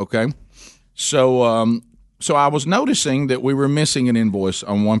them. Okay. So so I was noticing that we were missing an invoice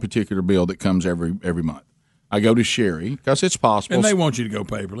on one particular bill that comes every month. I go to Sherry because it's possible, and they want you to go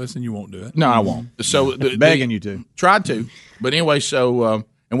paperless, and you won't do it. No, I won't. So begging you to. Tried to, but anyway. So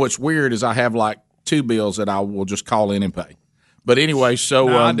and what's weird is I have like 2 bills that I will just call in and pay. But anyway, so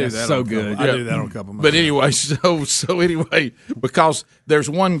I do that. So good. I do that on a couple months. But anyway, so anyway, because there's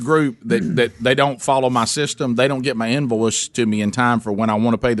one group that they don't follow my system, they don't get my invoice to me in time for when I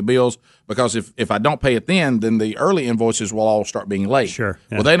want to pay the bills. Because if I don't pay it then the early invoices will all start being late. Sure.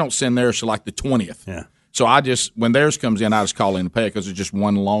 Yeah. Well, they don't send theirs to like the 20th. Yeah. So when theirs comes in, I just call in and pay it because it's just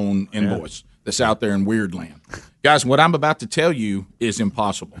one lone invoice that's out there in weird land. Guys, what I'm about to tell you is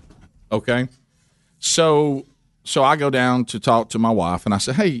impossible. Okay, so I go down to talk to my wife, and I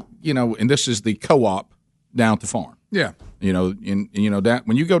say, hey, and this is the co-op down at the farm. Yeah. That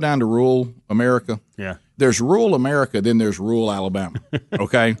when you go down to rural America, there's rural America, then there's rural Alabama.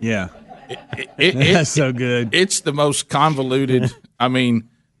 Okay. Yeah. That's so good. It's the most convoluted. I mean,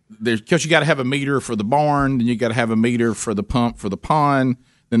 because you got to have a meter for the barn, then you got to have a meter for the pump for the pond,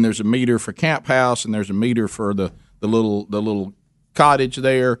 then there's a meter for camp house, and there's a meter for the little cottage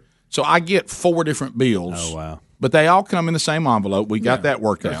there. So I get 4 different bills. Oh wow! But they all come in the same envelope. We got that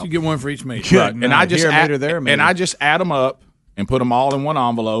worked out. You get one for each meter. Right. And I just add them up and put them all in one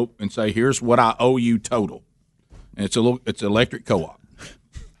envelope and say, here's what I owe you total. And it's electric co-op.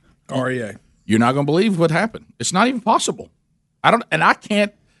 REA. You're not going to believe what happened. It's not even possible. I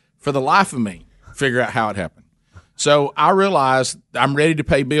can't for the life of me figure out how it happened. So I realized I'm ready to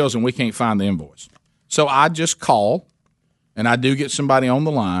pay bills and we can't find the invoice. So I just call and I do get somebody on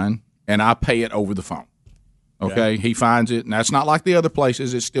the line and I pay it over the phone. Okay, he finds it, and that's not like the other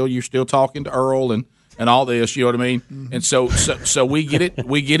places. It's still you're still talking to Earl and all this. You know what I mean? Mm-hmm. And so we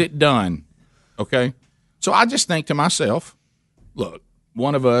get it done. Okay, so I just think to myself, look,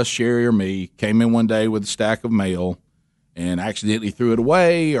 one of us, Sherry or me, came in one day with a stack of mail and accidentally threw it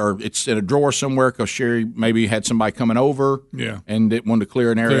away, or it's in a drawer somewhere because Sherry maybe had somebody coming over, and didn't want to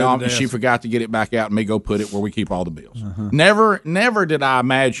clear an area off, and she forgot to get it back out, and me go put it where we keep all the bills. Uh-huh. Never did I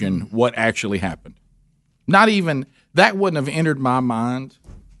imagine what actually happened. Not even that wouldn't have entered my mind.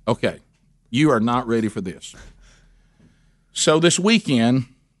 Okay, you are not ready for this. So this weekend,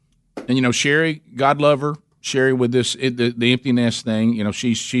 and Sherry, God love her, Sherry with this the empty nest thing.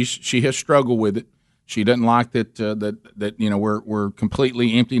 She has struggled with it. She doesn't like that we're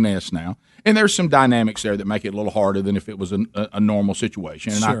completely empty nest now, and there's some dynamics there that make it a little harder than if it was a normal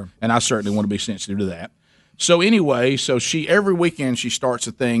situation. And I certainly want to be sensitive to that. So anyway, she every weekend she starts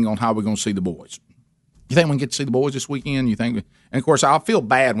a thing on how we're going to see the boys. You think we can get to see the boys this weekend? You think? And of course, I feel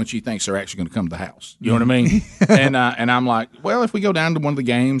bad when she thinks they're actually going to come to the house. You know what I mean? And I'm like, well, if we go down to one of the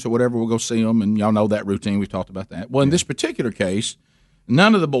games or whatever, we'll go see them. And y'all know that routine. We've talked about that. Well, in this particular case,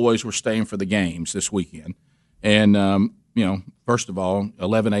 none of the boys were staying for the games this weekend. And first of all,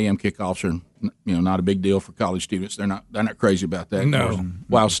 11 a.m. kickoffs are not a big deal for college students. They're not crazy about that. No,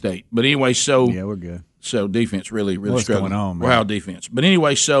 Wild State. But anyway, so yeah, we're good. So defense really What's struggling. Going on, man? Wow, defense. But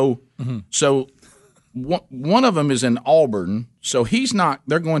anyway, so. One of them is in Auburn, so he's not.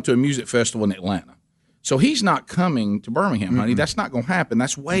 They're going to a music festival in Atlanta, so he's not coming to Birmingham, honey. That's not going to happen.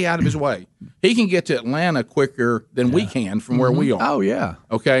 That's way out of his way. He can get to Atlanta quicker than we can from where we are. Oh yeah,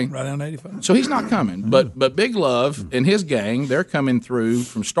 okay, right down 85. So he's not coming. But Big Love and his gang, they're coming through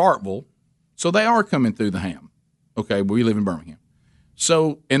from Starkville, so they are coming through the Ham. Okay, we live in Birmingham.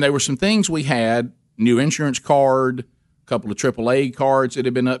 So and there were some things we had: new insurance card. Couple of AAA cards that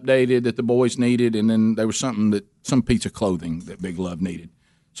had been updated that the boys needed, and then there was some piece of clothing that Big Love needed.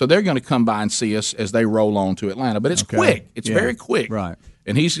 So they're going to come by and see us as they roll on to Atlanta. But it's quick. It's very quick. Right.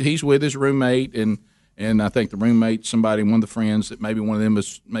 And he's with his roommate, and I think the roommate, one of the friends that maybe one of them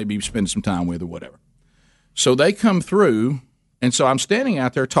was maybe spending some time with or whatever. So they come through, And so I'm standing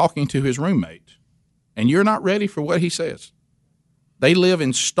out there talking to his roommate, and you're not ready for what he says. They live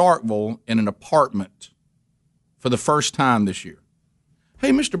in Starkville in an apartment for the first time this year.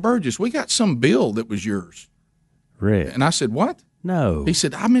 Hey, Mr. Burgess, we got some bill that was yours. Rick. And I said, what? No. He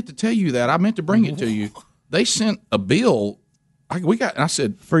said, I meant to tell you that. I meant to bring it to you. They sent a bill. And I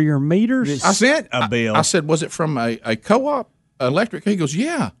said, for your meters? I sent a bill. I said, was it from a co-op electric? He goes,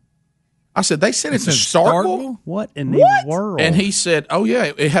 yeah. I said, they sent it to Starkville? What in the world? And he said, oh,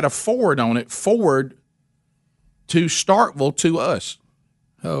 yeah, it had a forward on it, forward to Starkville to us.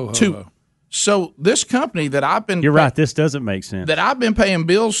 So this company that I've been... You're right, this doesn't make sense. That I've been paying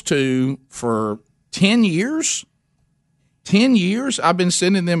bills to for 10 years, I've been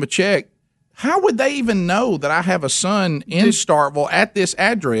sending them a check. How would they even know that I have a son in Starkville at this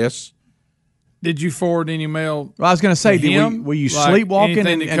address? Did you forward any mail? Well, I was going to say, were you sleepwalking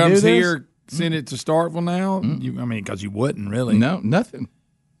anything and that comes do this? here, send it to Starkville now? Because you wouldn't really. No, nothing.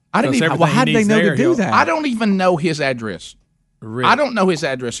 I didn't even. Well, how did they know to do that? I don't even know his address. Really? I don't know his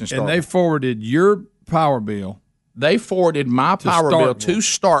address in Starkville. And they forwarded your power bill. They forwarded my power bill to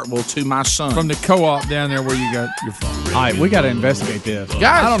Starkville to my son. From the co-op down there where you got your phone. All right, we got to investigate this.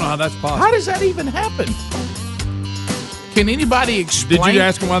 Guys, I don't know how that's possible. How does that even happen? Can anybody explain? Did you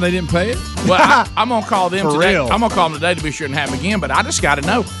ask them why they didn't pay it? Well, I'm going to call them For today. real. I'm going to call them today to be sure it happen again, but I just got to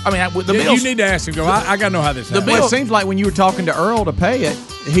know. I mean, the bills. You need to ask them. I got to know how this happened. Well, it seems like when you were talking to Earl to pay it,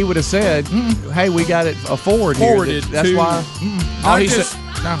 he would have said, hey, we got it a forward here. Forwarded That's to- why. Oh, he said,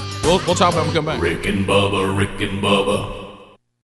 no. We'll talk about it when we come back. Rick and Bubba, Rick and Bubba.